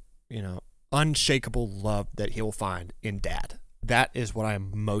 you know, unshakable love that he'll find in dad. That is what I'm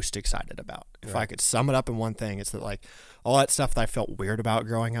most excited about. If I could sum it up in one thing, it's that, like, all that stuff that I felt weird about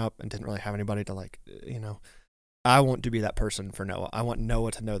growing up and didn't really have anybody to, like, you know, I want to be that person for Noah. I want Noah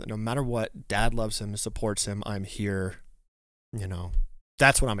to know that no matter what, dad loves him, supports him, I'm here. You know,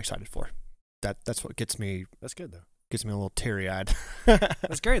 that's what I'm excited for. That's what gets me. That's good, though. Gets me a little teary-eyed.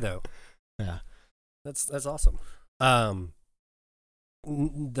 That's great, though. Yeah. That's awesome. The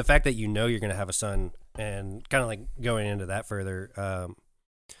fact that you know you're going to have a son, and kind of like going into that further,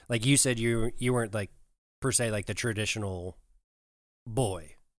 like you said, you weren't like per se like the traditional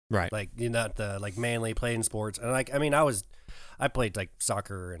boy, right? Like you're not the like manly playing sports, and like I mean I played like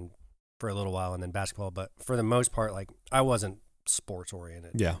soccer and for a little while and then basketball, but for the most part like I wasn't sports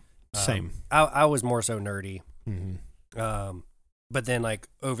oriented. Yeah, same. I was more so nerdy. Mm-hmm. But then like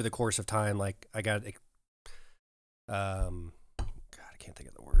over the course of time, like I got I can't think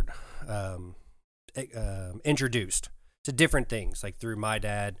of the word. Introduced to different things, like through my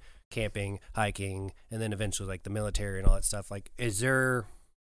dad, camping, hiking, and then eventually like the military and all that stuff. Like, is there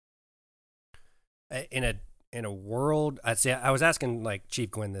in a world? I'd say I was asking like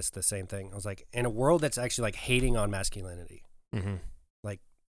Chief Gwynn the same thing. I was like, in a world that's actually like hating on masculinity, like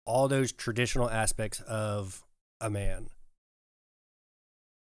all those traditional aspects of a man.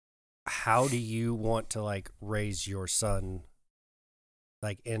 How do you want to like raise your son?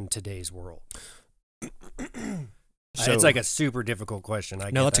 Like in today's world? So, it's like a super difficult question.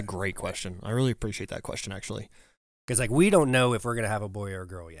 No, that's a great question. I really appreciate that question, actually. Because like we don't know if we're going to have a boy or a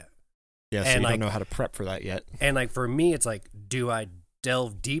girl yet. Yeah, so you don't know how to prep for that yet. And like for me, it's like, do I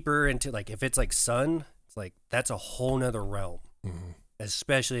delve deeper into like, if it's like son, it's like, that's a whole nother realm,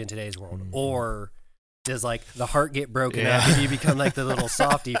 especially in today's world. Or does like the heart get broken up and you become like the little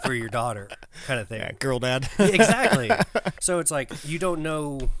softie for your daughter kind of thing? Yeah, girl dad. Exactly. So it's like, you don't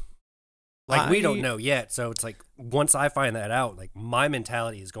know, like we don't know yet. So it's like, once I find that out, like my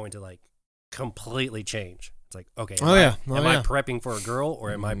mentality is going to like completely change. It's like, okay, am I prepping for a girl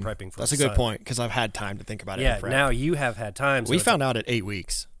or am I prepping for a son? That's a good point, because I've had time to think about it. Yeah, now you have had time. So we found out at 8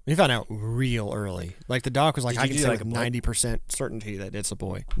 weeks. We found out real early. Like the doc was like, I can say like with 90% certainty that it's a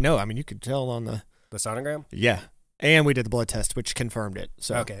boy. No, I mean, you could tell on the sonogram? Yeah. And we did the blood test, which confirmed it.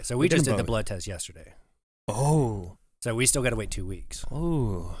 So okay, so we just did the blood test yesterday. Oh. So we still got to wait 2 weeks.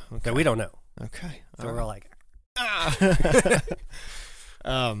 Oh. Okay. So we don't know. Okay. So we're all like,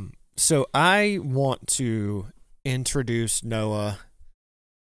 So I want to introduce Noah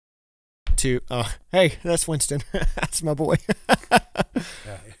to, hey, that's Winston. That's my boy.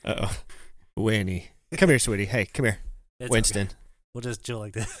 Uh-oh. Winnie. Come here, sweetie. Hey, come here. Winston. Okay. We'll just chill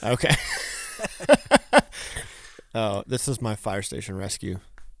like this. Okay. Oh, this is my fire station rescue.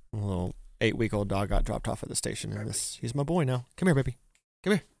 A little 8-week-old dog got dropped off at the station, and he's my boy now. Come here, baby.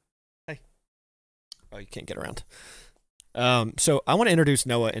 Come here. Hey. Oh, you can't get around. So I want to introduce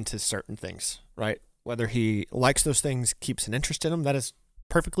Noah into certain things, right? Whether he likes those things, keeps an interest in them, that is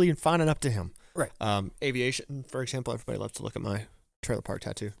perfectly fine and up to him. Right. Aviation, for example, everybody loves to look at my trailer park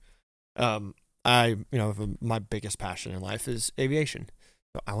tattoo. My biggest passion in life is aviation.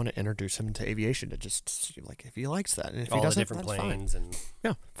 So I want to introduce him to aviation to just see, like, if he likes that, and if all he doesn't, the different that's planes fine. and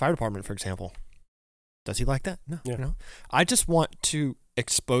Yeah, fire department, for example. Does he like that? No. Yeah. You know, I just want to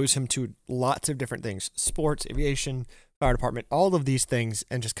expose him to lots of different things: sports, aviation, fire department, all of these things,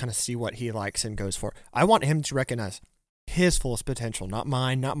 and just kind of see what he likes and goes for. I want him to recognize his fullest potential, not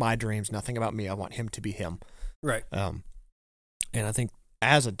mine, not my dreams, nothing about me. I want him to be him. right. And I think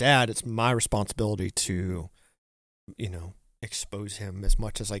as a dad, it's my responsibility to, expose him as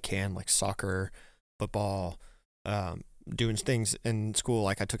much as I can, like soccer, football, doing things in school.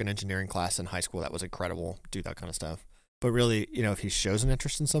 Like I took an engineering class in high school. That was incredible. Do that kind of stuff. But really, if he shows an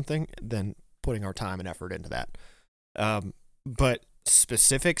interest in something, then putting our time and effort into that. But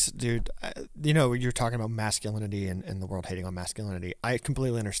specifics, dude, you're talking about masculinity and the world hating on masculinity. I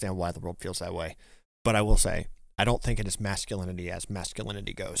completely understand why the world feels that way. But I will say, I don't think it is masculinity as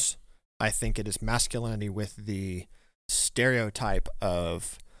masculinity goes. I think it is masculinity with the stereotype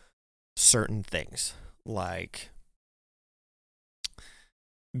of certain things, like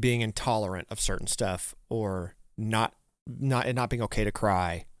being intolerant of certain stuff, or not being okay to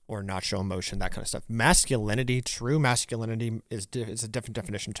cry, or not show emotion, that kind of stuff. Masculinity, true masculinity is a different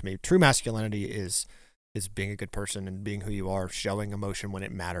definition to me. True masculinity is being a good person and being who you are, showing emotion when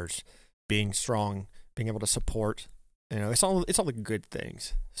it matters, being strong, being able to support. It's all the good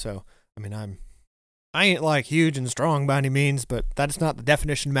things. So, I ain't like huge and strong by any means, but that's not the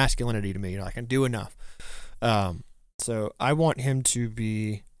definition of masculinity to me. I can do enough. So I want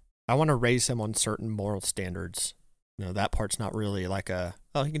I want to raise him on certain moral standards. That part's not really like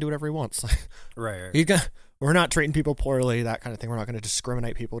he can do whatever he wants. Right. We're not treating people poorly, that kind of thing. We're not going to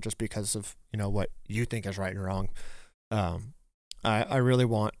discriminate people just because of, what you think is right and wrong. I really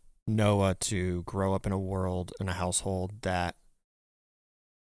want Noah to grow up in a world, in a household that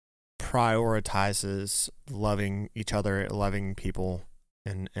prioritizes loving each other, loving people,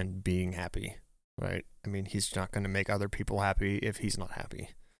 and being happy, right? He's not going to make other people happy if he's not happy.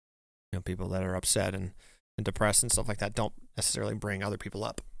 People that are upset and depressed and stuff like that don't necessarily bring other people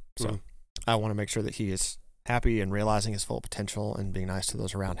up. So I want to make sure that he is happy and realizing his full potential and being nice to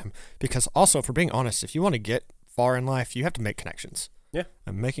those around him. Because also, if we're being honest, if you want to get far in life, you have to make connections. Yeah.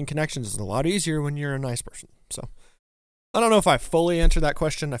 And making connections is a lot easier when you're a nice person. So I don't know if I fully answered that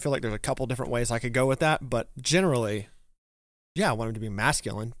question. I feel like there's a couple different ways I could go with that, but generally, yeah, I want him to be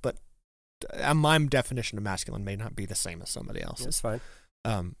masculine, but my definition of masculine may not be the same as somebody else's. That's fine.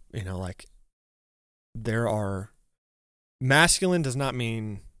 Masculine does not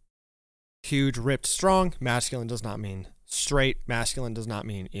mean huge, ripped, strong. Masculine does not mean straight. Masculine does not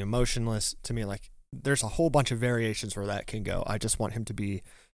mean emotionless. To me, there's a whole bunch of variations where that can go. I just want him to be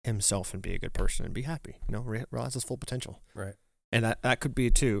himself and be a good person and be happy, realize his full potential. Right. And that could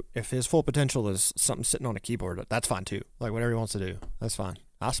be too, if his full potential is something sitting on a keyboard, that's fine too. Like whatever he wants to do, that's fine.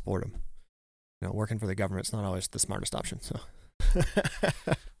 I'll support him. Working for the government's not always the smartest option. So,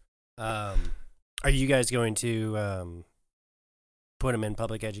 are you guys going to put him in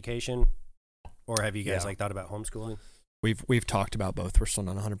public education, or have you guys thought about homeschooling? We've talked about both. We're still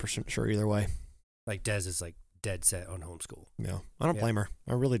not 100% sure either way. Like Des is dead set on homeschool. Yeah, I don't blame her.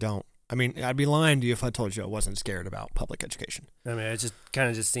 I really don't. I'd be lying to you if I told you I wasn't scared about public education. It's just kind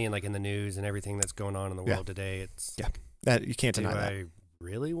of just seeing in the news and everything that's going on in the world today. It's that you can't deny that. I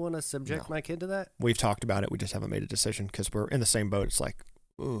really want to subject my kid to that? We've talked about it. We just haven't made a decision because we're in the same boat. It's like,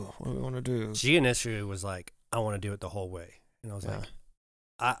 ooh, what do we want to do? She initially was like, I want to do it the whole way. And I was like,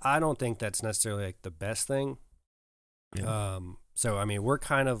 I don't think that's necessarily the best thing. Yeah. So, we're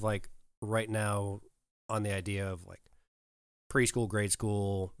kind of right now on the idea of preschool, grade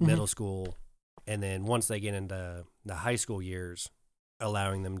school, middle school, and then once they get into the high school years,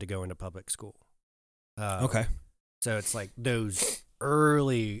 allowing them to go into public school. Okay. So it's those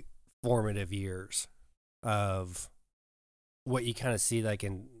early formative years of what you kind of see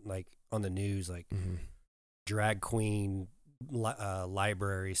in on the news, drag queen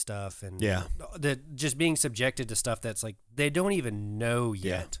library stuff, and just being subjected to stuff that's they don't even know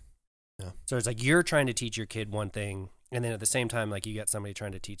yet. Yeah. So it's you're trying to teach your kid one thing, and then at the same time you got somebody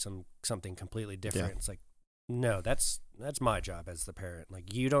trying to teach them something completely different. Yeah. It's no, that's my job as the parent.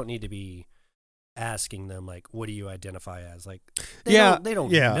 You don't need to be asking them what do you identify as. They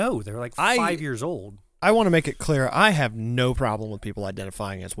don't know. They're 5 years old. I want to make it clear, I have no problem with people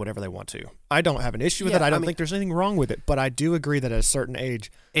identifying as whatever they want to. I don't have an issue with it. I don't think there's anything wrong with it, but I do agree that at a certain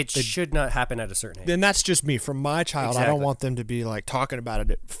age, it should not happen at a certain age. Then that's just me. From my child, I don't want them to be like talking about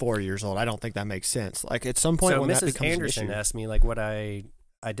it at 4 years old. I don't think that makes sense. Like at some point, when that becomes Anderson an issue, asked me like what I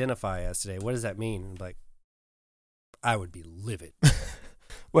identify as today. What does that mean? And like, I would be livid.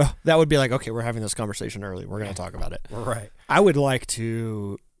 Well, that would be like, okay, we're having this conversation early. We're going to talk about it. Right. I would like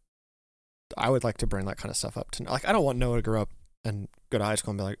to bring that kind of stuff up to, like, I don't want Noah to grow up and go to high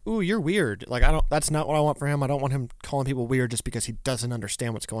school and be like, ooh, you're weird. Like, that's not what I want for him. I don't want him calling people weird just because he doesn't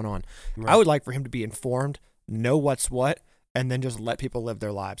understand what's going on. Right. I would like for him to be informed, know what's what, and then just let people live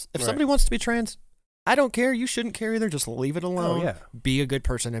their lives. If somebody wants to be trans, I don't care. You shouldn't care either. Just leave it alone. Oh, yeah. Be a good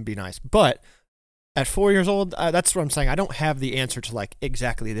person and be nice. But at 4 years old, that's what I'm saying. I don't have the answer to like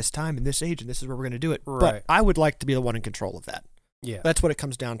exactly this time and this age and this is where we're going to do it. Right. But I would like to be the one in control of that. Yeah. That's what it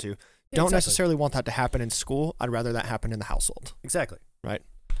comes down to. Don't necessarily want that to happen in school. I'd rather that happen in the household. Exactly. Right.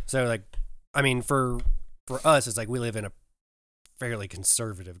 So like, I mean, for us, it's like we live in a fairly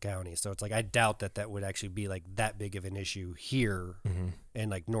conservative county. So it's like, I doubt that would actually be like that big of an issue here in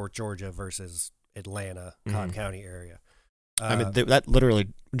like North Georgia versus Atlanta, Cobb County area. I mean, that literally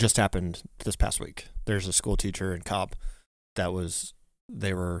just happened this past week. There's a school teacher in Cobb that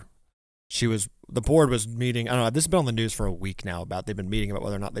the board was meeting. I don't know. This has been on the news for a week now they've been meeting about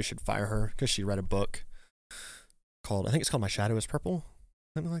whether or not they should fire her because she read a book I think it's called My Shadow is Purple,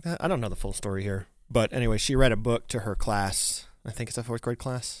 something like that. I don't know the full story here, but anyway, she read a book to her class. I think it's a 4th grade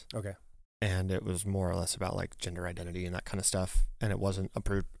class. Okay. And it was more or less about like gender identity and that kind of stuff, and it wasn't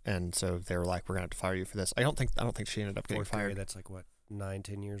approved, and so they were like, "We're gonna have to fire you for this." I don't think she ended up getting fired. That's like what,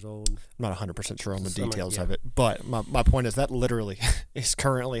 9-10 years old. I'm not 100% sure on the details of it, but my point is that literally is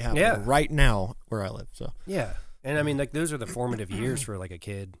currently happening right now where I live. So yeah, and I mean like those are the formative years for like a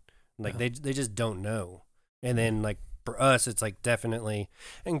kid. Like they just don't know, and then like for us, it's like definitely.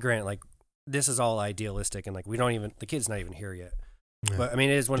 And granted, like this is all idealistic, and like the kid's not even here yet. Yeah. But I mean,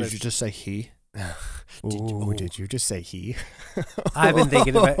 it is one of. Did you just say he? Did you just say he? I've been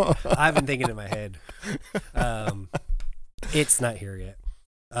thinking in my head. It's not here yet.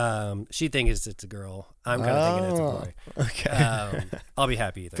 She thinks it's a girl. I'm kind of thinking it's a boy. Okay. I'll be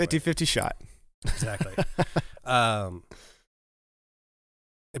happy either 50-50 shot. Exactly. But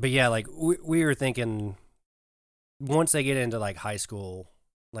yeah, like we were thinking once they get into like high school,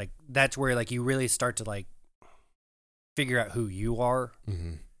 like that's where like you really start to like figure out who you are.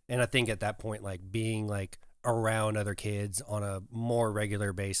 Mm-hmm. And I think at that point, like being like around other kids on a more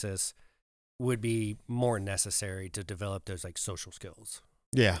regular basis would be more necessary to develop those like social skills.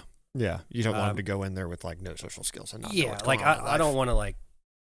 Yeah. Yeah. You don't want them to go in there with like no social skills and not know what's like going on I don't want to like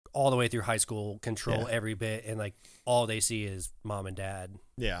all the way through high school control every bit and like all they see is mom and dad.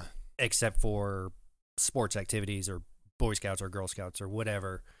 Yeah. Except for sports activities or Boy Scouts or Girl Scouts or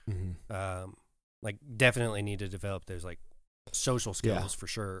whatever. Mm-hmm. Like definitely need to develop those like social skills for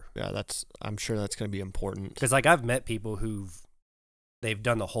sure. Yeah, I'm sure that's going to be important. Because like I've met people they've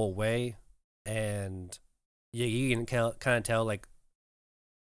done the whole way, and you can kind of tell like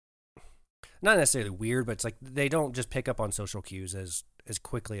not necessarily weird, but it's like they don't just pick up on social cues as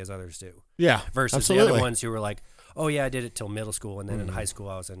quickly as others do. Yeah, versus absolutely. The other ones who were like, oh yeah, I did it till middle school, and then in high school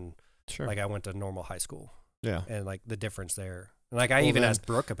I was in like I went to normal high school. Yeah, and like the difference there, and like I even asked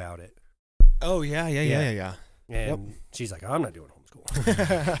Brooke about it. Oh yeah. And she's like, I'm not doing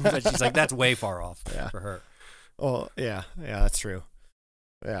homeschool. But she's like, that's way far off for her. Oh, yeah, that's true.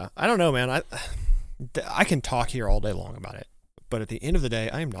 Yeah. I don't know, man. I can talk here all day long about it. But at the end of the day,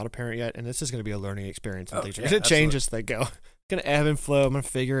 I am not a parent yet, and this is going to be a learning experience. And things are going to change as they go. It's going to ebb and flow. I'm going to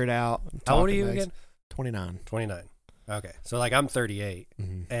figure it out. How old are you again? 29. 29. Okay. So, like, I'm 38.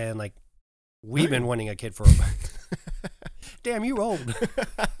 Mm-hmm. And, like, we've been wanting a kid for a while. Damn, you old.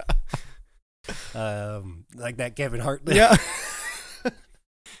 Like that Kevin Hart thing. Yeah.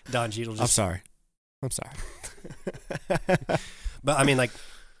 Don Cheadle just... I'm sorry. But I mean, like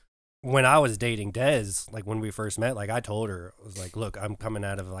when I was dating Des, like when we first met, like I told her, I was like, look, I'm coming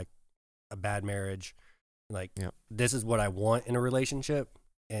out of like a bad marriage. Like this is what I want in a relationship.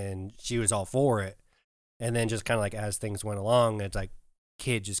 And she was all for it. And then just kind of like as things went along, it's like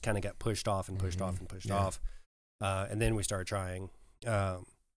kid just kind of got pushed off and pushed off and pushed off. And then we started trying.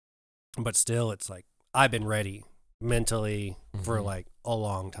 But still, it's like I've been ready mentally for like a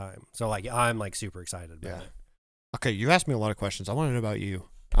long time. So like I'm like super excited about it. Okay, you asked me a lot of questions. I want to know about you.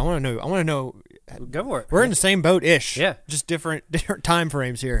 I want to know. Go for it. We're in the same boat ish. Yeah. Just different time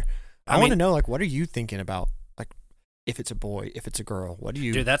frames here. I want to know like what are you thinking about? Like if it's a boy, if it's a girl, what do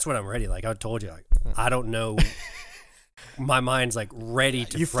you? Dude, that's what I'm ready. Like I told you, like I don't know. my mind's like ready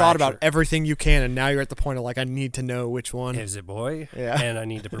to You've fracture. thought about everything you can, and now you're at the point of like, I need to know which one. Is it boy? Yeah. And I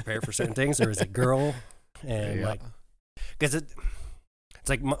need to prepare for certain things, or is it girl? And like, because it's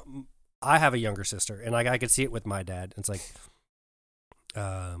like I have a younger sister, and like I could see it with my dad. It's like,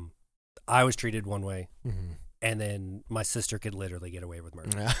 I was treated one way, and then my sister could literally get away with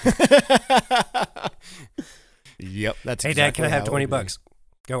murder. Yeah. Yep. That's hey, exactly Dad, can I have how it would be. $20?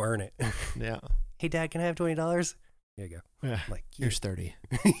 Go earn it. Yeah. Hey, Dad, can I have $20? Here you go. Yeah. Like, Here's 30.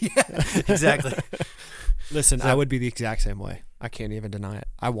 Yeah, exactly. Listen, So- I would be the exact same way. I can't even deny it.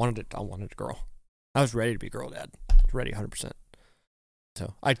 I wanted it. I wanted a girl. I was ready to be girl dad. I was ready 100%.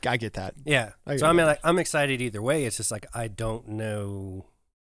 So I get that. Yeah. I So I get mean, that. like, I'm excited either way. It's just like I don't know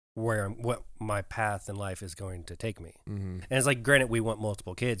what my path in life is going to take me. Mm-hmm. And it's like, granted, we want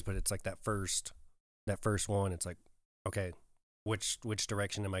multiple kids, but it's like that first one. It's like, okay, which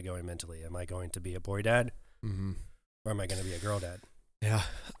direction am I going mentally? Am I going to be a boy dad, Mm-hmm. or am I going to be a girl dad? Yeah.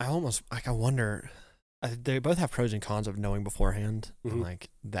 I wonder. They both have pros and cons of knowing beforehand and Mhm. like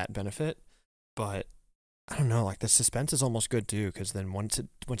that benefit, but I don't know. Like the suspense is almost good too, because then once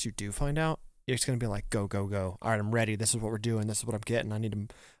you do find out, it's gonna be like go go go. All right, I'm ready. This is what we're doing. This is what I'm getting. I need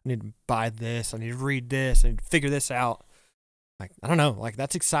to buy this. I need to read this. I need to figure this out. Like I don't know. Like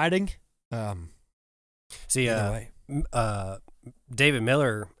that's exciting. See, Either way. David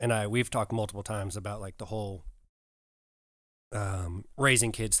Miller and we've talked multiple times about like the whole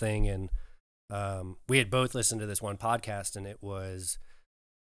raising kids thing, and we had both listened to this one podcast, and it was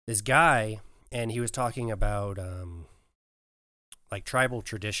this guy, and he was talking about like tribal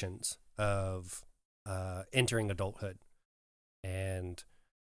traditions of entering adulthood, and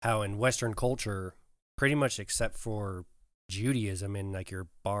how in Western culture, pretty much except for Judaism and like your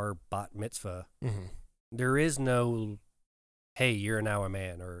bar bat mitzvah, Mm-hmm. there is no, hey, you're now a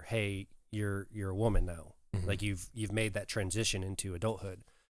man, or hey, you're a woman now. Mm-hmm. Like you've made that transition into adulthood.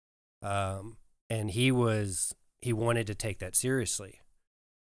 And he wanted to take that seriously.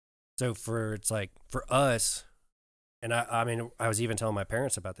 So for us, and I mean, I was even telling my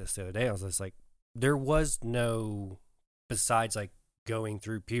parents about this the other day. I was just like, there was no, besides like going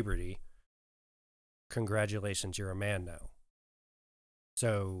through puberty, congratulations, you're a man now.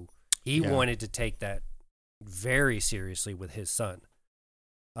 So he wanted to take that very seriously with his son.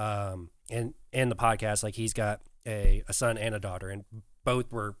 And in the podcast, like he's got a son and a daughter, and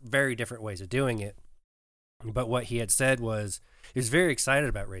both were very different ways of doing it. But what he had said was he was very excited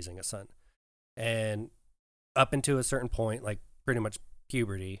about raising a son, and up until a certain point, like pretty much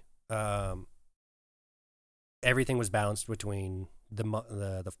puberty, everything was balanced between the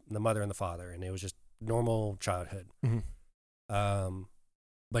mother and the father, and it was just normal childhood. Mm-hmm.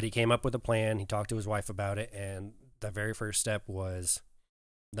 But he came up with a plan. He talked to his wife about it, and the very first step was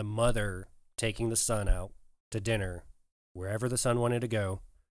the mother taking the son out to dinner, wherever the son wanted to go,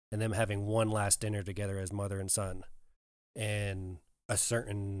 and them having one last dinner together as mother and son in a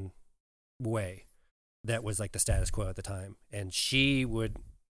certain way that was like the status quo at the time. And she would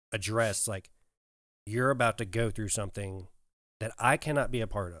address like, you're about to go through something that I cannot be a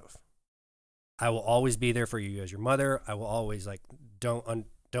part of. I will always be there for you as your mother. I will always like, don't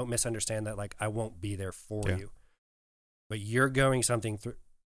misunderstand that. Like I won't be there for you, but you're going something through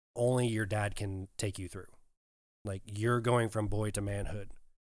only your dad can take you through. Like you're going from boy to manhood,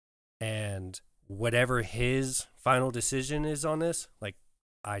 and whatever his final decision is on this, like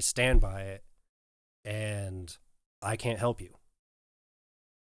I stand by it, and I can't help you.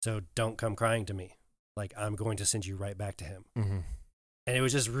 So don't come crying to me. Like I'm going to send you right back to him. Mm-hmm. And it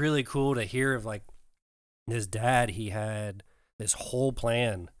was just really cool to hear of like his dad. He had this whole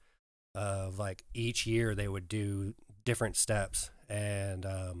plan of like each year they would do different steps and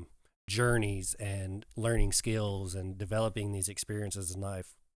journeys and learning skills and developing these experiences in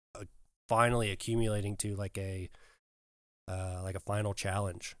life, finally accumulating to like a final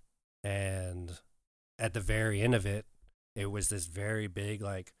challenge. And at the very end of it, it was this very big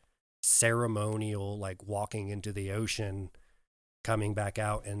like ceremonial like walking into the ocean, coming back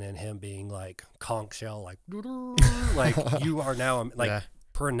out, and then him being like conch shell like like you are now like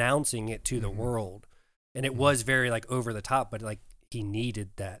pronouncing it to the world. And it was very like over the top, but like he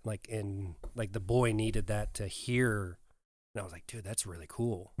needed that, like, and like the boy needed that to hear. And I was like, dude, that's really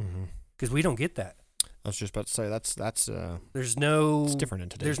cool, because we don't get that. I was just about to say that's There's no, it's different in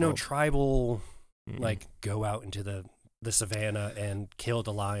today's there's no world. tribal like go out into the savannah and kill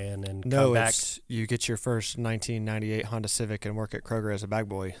the lion and come back. It's you get your first 1998 Honda Civic and work at Kroger as a bag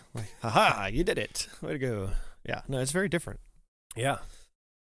boy. Like, haha, you did it. Way to go. Yeah, no, it's very different. Yeah.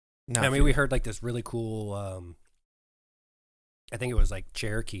 Now, I mean, we heard like this really cool, I think it was like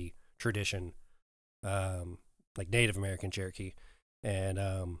Cherokee tradition. like Native American Cherokee, and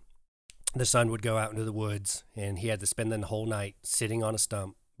the son would go out into the woods, and he had to spend the whole night sitting on a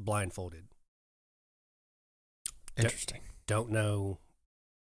stump, blindfolded. Interesting. Don't know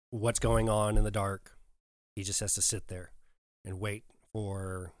what's going on in the dark. He just has to sit there and wait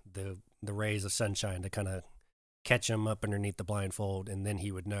for the rays of sunshine to kind of catch him up underneath the blindfold, and then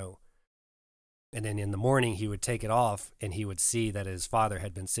he would know. And then in the morning, he would take it off, and he would see that his father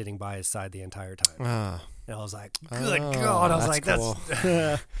had been sitting by his side the entire time. And I was like, good God. I was like, cool.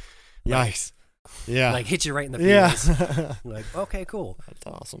 that's... Yikes. Yeah. Like, hit you right in the feels. Yeah. Like, okay, cool. That's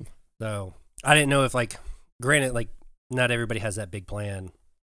awesome. So I didn't know if, like, granted, like, not everybody has that big plan.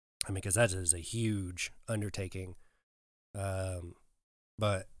 I mean, because that is a huge undertaking.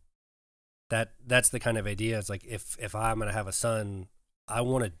 But that's the kind of idea. It's like, if I'm going to have a son, I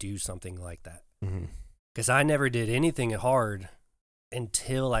want to do something like that. Because I never did anything hard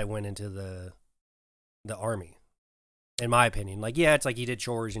until I went into the Army. In my opinion, like, yeah, it's like you did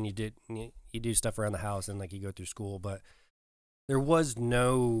chores and you do stuff around the house and like you go through school, but there was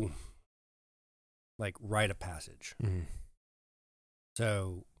no like rite of passage.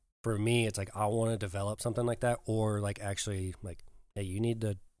 So for me, it's like I want to develop something like that, or like actually like, hey, you need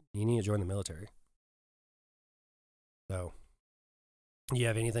to join the military. So, you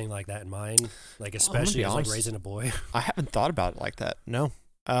have anything like that in mind? Like, especially as like raising a boy? I haven't thought about it like that. No.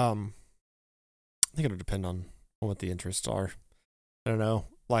 I think it'll depend on what the interests are. I don't know.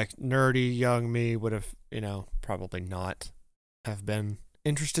 Like, nerdy young me would have, probably not have been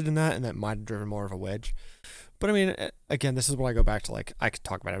interested in that, and that might have driven more of a wedge. But I mean, again, this is what I go back to. Like, I could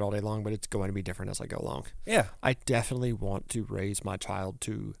talk about it all day long, but it's going to be different as I go along. Yeah. I definitely want to raise my child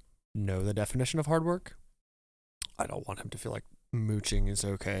to know the definition of hard work. I don't want him to feel like mooching is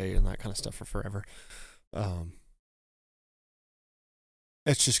okay and that kind of stuff for forever.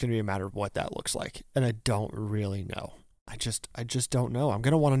 It's just going to be a matter of what that looks like, and I don't really know. I just don't know. I'm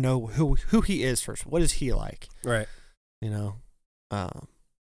going to want to know who he is first. What is he like? Right.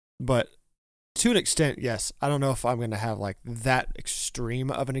 But to an extent, yes. I don't know if I'm going to have like that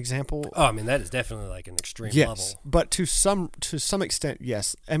extreme of an example. Oh, I mean, that is definitely like an extreme level. But to some extent,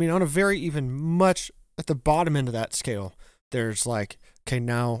 yes. I mean, on a very even much at the bottom end of that scale, there's like, okay,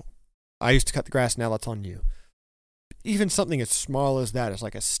 now I used to cut the grass. Now that's on you. Even something as small as that is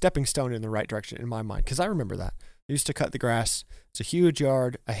like a stepping stone in the right direction in my mind. Because I remember that. I used to cut the grass. It's a huge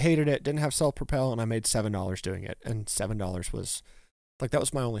yard. I hated it. Didn't have self-propel, and I made $7 doing it. And $7 was, like, that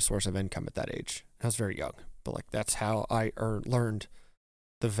was my only source of income at that age. I was very young. But, like, that's how I learned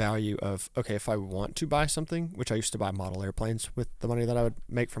the value of, okay, if I want to buy something, which I used to buy model airplanes with the money that I would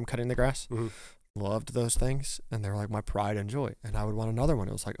make from cutting the grass. Loved those things. And they were, like, my pride and joy. And I would want another one.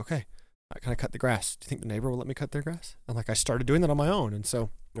 It was like, okay, I kind of cut the grass. Do you think the neighbor will let me cut their grass? And, like, I started doing that on my own. And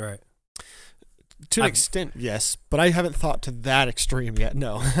so... Right. To an extent, yes, but I haven't thought to that extreme yet.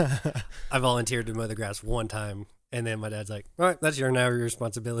 No. I volunteered to mow the grass one time, and then my dad's like, all right, that's your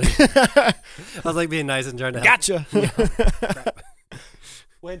responsibility. I was like being nice and trying to help. Gotcha. Crap.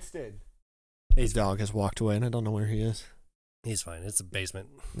 Winston. His dog has walked away, and I don't know where he is. He's fine. It's a basement.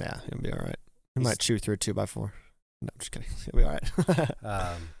 Yeah, he'll be all right. He might chew through a 2x4. No, I'm just kidding. He'll be all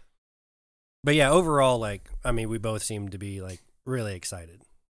right. But yeah, overall, like, I mean, we both seem to be like really excited.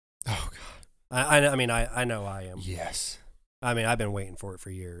 Oh, God. I mean, I know I am. Yes. I mean, I've been waiting for it for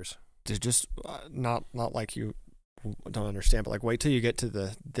years. Just not like you don't understand, but like wait till you get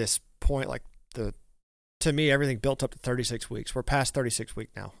to this point. Like to me, everything built up to 36 weeks. We're past 36 week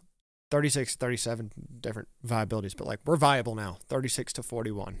now. 36, 37 different viabilities, but like we're viable now. 36 to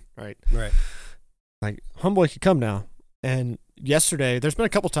 41, right? Right. Like homeboy could come now. And yesterday, there's been a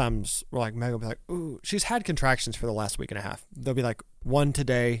couple times where like Meg will be like, ooh, she's had contractions for the last week and a half. They'll be like 1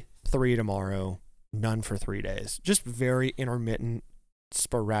 today, 3 tomorrow, none for 3 days. Just very intermittent,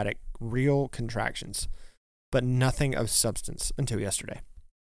 sporadic, real contractions, but nothing of substance until yesterday.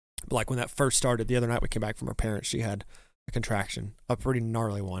 But like when that first started, the other night we came back from her parents, she had a contraction, a pretty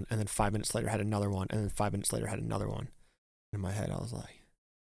gnarly one, and then 5 minutes later had another one, and then 5 minutes later had another one. In my head, I was like,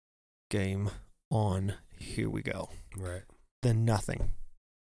 game on, here we go. Right. Then nothing.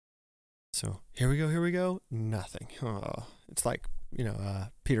 So here we go, nothing. Oh, it's like,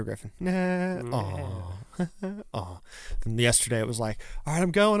 Peter Griffin. Nah. Oh. And yesterday it was like, all right,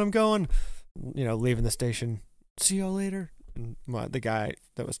 I'm going. Leaving the station. See y'all later. And the guy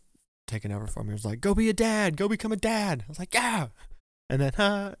that was taking over for me was like, go be a dad. Go become a dad. I was like, yeah. And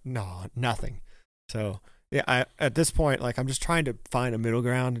then, no, nothing. So, yeah, at this point, like, I'm just trying to find a middle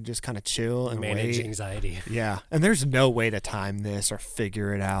ground and just kind of chill and manage wait. Anxiety. Yeah. And there's no way to time this or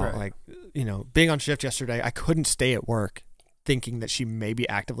figure it out. Right. Like, being on shift yesterday, I couldn't stay at work thinking that she may be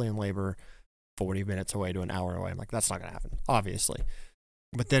actively in labor 40 minutes away to an hour away. I'm like, that's not going to happen, obviously.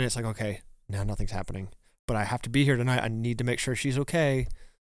 But then it's like, okay, now nothing's happening. But I have to be here tonight. I need to make sure she's okay.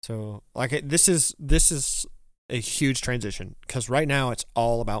 So, like, this is a huge transition because right now it's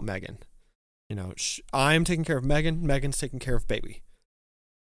all about Megan. You know, I'm taking care of Megan. Megan's taking care of baby.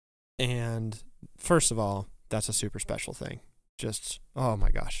 And first of all, that's a super special thing. Just, oh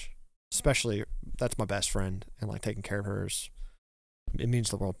my gosh. Especially, that's my best friend. And, like, taking care of her it means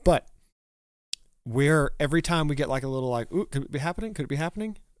the world. But every time we get, like, a little, like, ooh, could it be happening? Could it be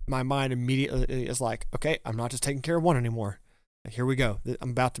happening? My mind immediately is like, okay, I'm not just taking care of one anymore. Here we go.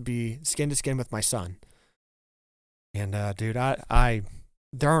 I'm about to be skin to skin with my son. And, dude,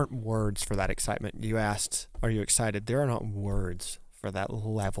 there aren't words for that excitement. You asked, are you excited? There are not words for that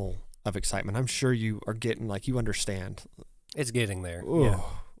level of excitement. I'm sure you are getting, like, you understand. It's getting there. Ooh, yeah.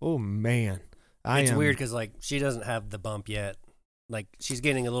 Oh, man. It's weird because, like, she doesn't have the bump yet. Like, she's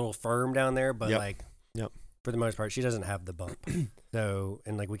getting a little firm down there, but, like, for the most part, she doesn't have the bump. So,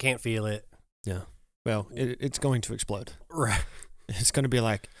 and, like, we can't feel it. Yeah. Well, it's going to explode. Right. It's going to be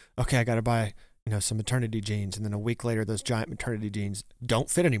like, okay, I got to buy, some maternity jeans. And then a week later, those giant maternity jeans don't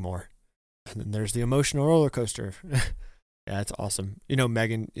fit anymore. And then there's the emotional roller coaster. Yeah, it's awesome.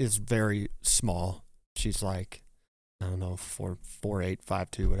 Megan is very small. She's like, I don't know, 4'8",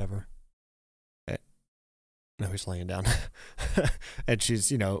 5'2", whatever. No, he's laying down. And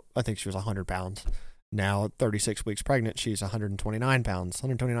she's, I think she was 100 pounds. Now, at 36 weeks pregnant, she's 129 pounds,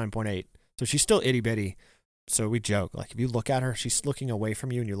 129.8. So she's still itty bitty. So we joke, like, if you look at her, she's looking away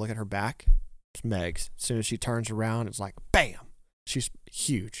from you and you look at her back, it's Meg's. As soon as she turns around, it's like, bam! She's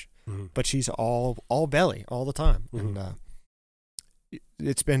huge. Mm-hmm. But she's all belly all the time. Mm-hmm. And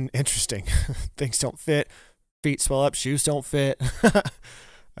it's been interesting. Things don't fit. Feet swell up. Shoes don't fit.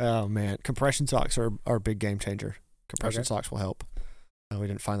 Oh, man. Compression socks are a big game changer. Compression socks will help. We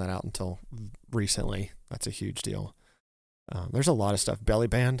didn't find that out until recently. That's a huge deal. There's a lot of stuff. Belly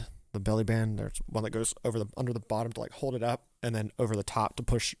band. The belly band, there's one that goes under the bottom to, like, hold it up, and then over the top to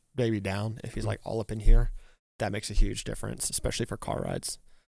push baby down if he's, like, all up in here. That makes a huge difference, especially for car rides.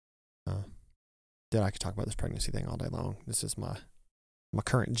 Dude, I could talk about this pregnancy thing all day long. This is my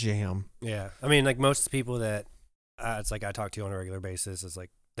current jam. Yeah. I mean, like, most people that it's like I talk to on a regular basis is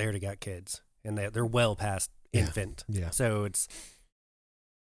like they already got kids and they're well past infant. Yeah. So it's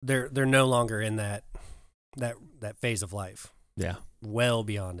they're no longer in that phase of life. Yeah. Well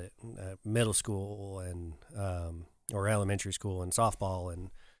beyond it. Middle school and or elementary school and softball and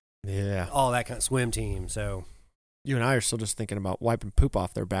all that kind of swim team. So you and I are still just thinking about wiping poop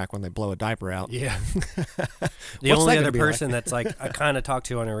off their back when they blow a diaper out. Yeah. The only other person that's like I kind of talk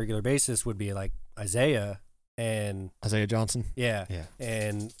to on a regular basis would be like Isaiah Johnson. Yeah.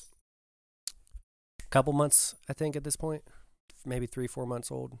 And a couple months, I think, at this point, maybe 3-4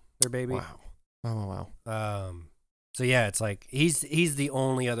 months old, their baby. Wow. Oh, wow. So yeah, it's like he's the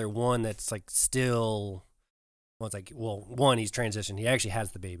only other one that's like still. Well, it's like one, he's transitioned. He actually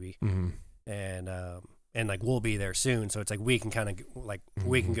has the baby, mm-hmm. and like we'll be there soon. So it's like we can kind of like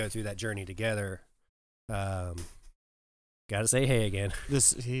we can go through that journey together. Got to say hey again.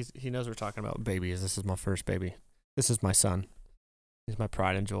 He knows we're talking about babies. This is my first baby. This is my son. He's my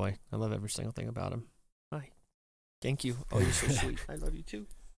pride and joy. I love every single thing about him. Hi. Thank you. Oh, you're so sweet. I love you too.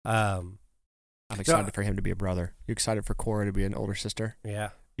 I'm excited for him to be a brother. You excited for Cora to be an older sister?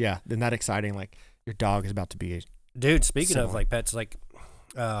 Yeah. Yeah. Isn't that exciting? Like, your dog is about to be dude, speaking of like pets, like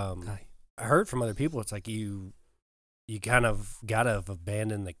I heard from other people, it's like you kind of gotta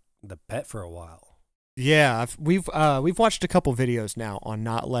abandon the pet for a while. Yeah, we've watched a couple videos now on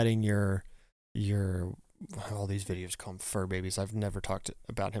not letting your all these videos call them fur babies. I've never talked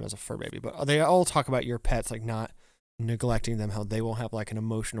about him as a fur baby, but they all talk about your pets, like not neglecting them, how they will have like an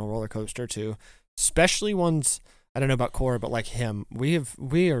emotional roller coaster too. Especially ones, I don't know about Cora, but like him, we have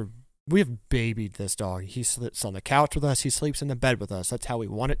babied this dog. He sits on the couch with us. He sleeps in the bed with us. That's how we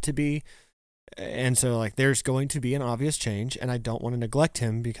want it to be. And so like there's going to be an obvious change, and I don't want to neglect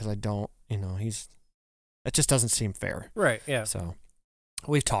him because I don't, it just doesn't seem fair. Right. Yeah. So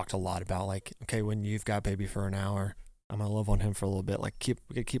we've talked a lot about like, okay, when you've got baby for an hour, I'm going to love on him for a little bit. Like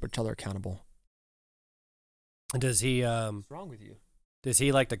we could keep each other accountable. Does he, what's wrong with you? Does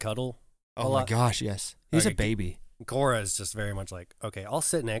he like to cuddle? Oh my gosh, yes. He's a baby. Cora is just very much like, okay, I'll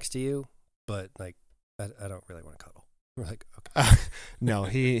sit next to you, but like, I don't really want to cuddle. We're like, okay. No,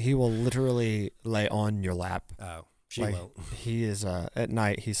 he will literally lay on your lap. Oh, she won't. He is, at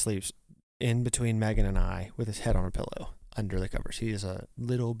night, he sleeps in between Megan and I with his head on a pillow under the covers. He is a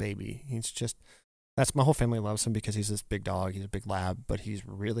little baby. That's my whole family loves him because he's this big dog. He's a big lab, but he's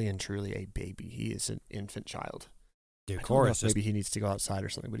really and truly a baby. He is an infant child. Dude, Cora maybe he needs to go outside or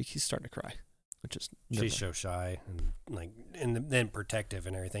something, but he's starting to cry. which is she's so shy and like and then protective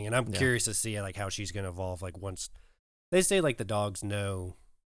and everything. And I'm curious to see like how she's gonna evolve. Like once they say like the dogs know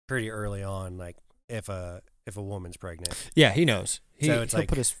pretty early on, like if a woman's pregnant. Yeah, he knows. He'll like,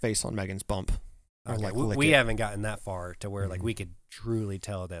 put his face on Megan's bump. Okay, like we haven't gotten that far to where like we could truly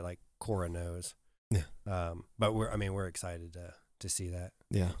tell that like Cora knows. Yeah. But we're excited to see that.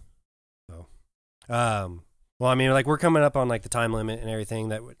 Yeah. So, well, I mean, like we're coming up on like the time limit and everything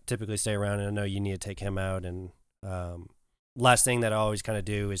that would typically stay around, and I know you need to take him out. And last thing that I always kind of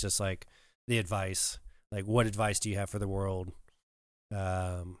do is just like the advice. Like, what advice do you have for the world?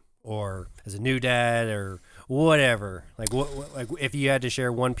 Or as a new dad or whatever. Like, what like if you had to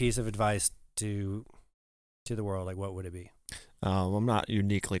share one piece of advice to the world, like what would it be? I'm not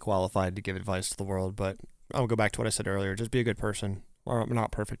uniquely qualified to give advice to the world, but I'll go back to what I said earlier. Just be a good person. Or I'm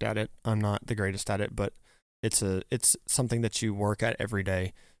not perfect at it. I'm not the greatest at it, but it's something that you work at every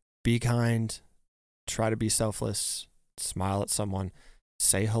day. Be kind. Try to be selfless. Smile at someone.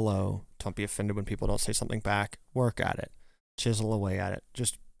 Say hello. Don't be offended when people don't say something back. Work at it. Chisel away at it.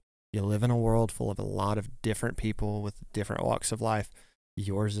 Just, you live in a world full of a lot of different people with different walks of life.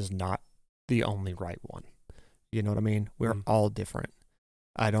 Yours is not the only right one. You know what I mean? We're all different.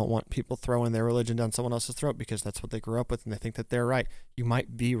 I don't want people throwing their religion down someone else's throat because that's what they grew up with and they think that they're right. You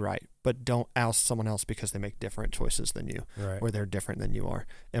might be right, but don't oust someone else because they make different choices than you, or they're different than you are.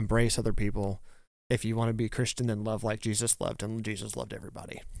 Embrace other people. If you want to be Christian, then love like Jesus loved, and Jesus loved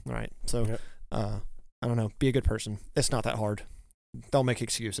everybody, right? So, I don't know. Be a good person. It's not that hard. Don't make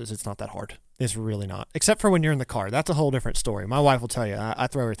excuses. It's not that hard. It's really not. Except for when you're in the car. That's a whole different story. My wife will tell you, I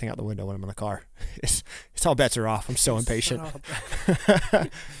throw everything out the window when I'm in the car. It's all bets are off. I'm so impatient.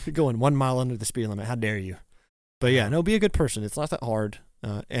 You're going 1 mile under the speed limit. How dare you? But yeah, no, be a good person. It's not that hard.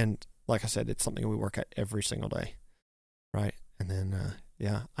 And like I said, it's something we work at every single day. Right. And then,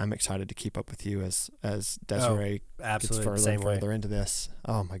 I'm excited to keep up with you as Desiree gets further and further into this.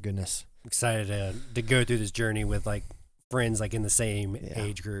 Oh my goodness. Excited to go through this journey with like friends like in the same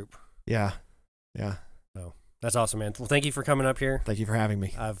age group. Yeah. So that's awesome, man. Well, thank you for coming up here. Thank you for having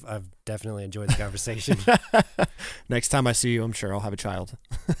me. I've definitely enjoyed the conversation. Next time I see you, I'm sure I'll have a child.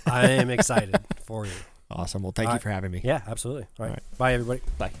 I am excited for you. Awesome. Well, thank you for having me. Yeah, absolutely. All right. Bye, everybody.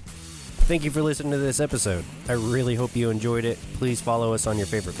 Bye. Thank you for listening to this episode. I really hope you enjoyed it. Please follow us on your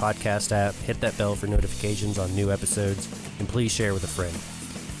favorite podcast app, hit that bell for notifications on new episodes, and please share with a friend.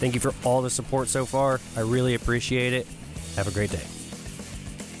 Thank you for all the support so far. I really appreciate it. Have a great day.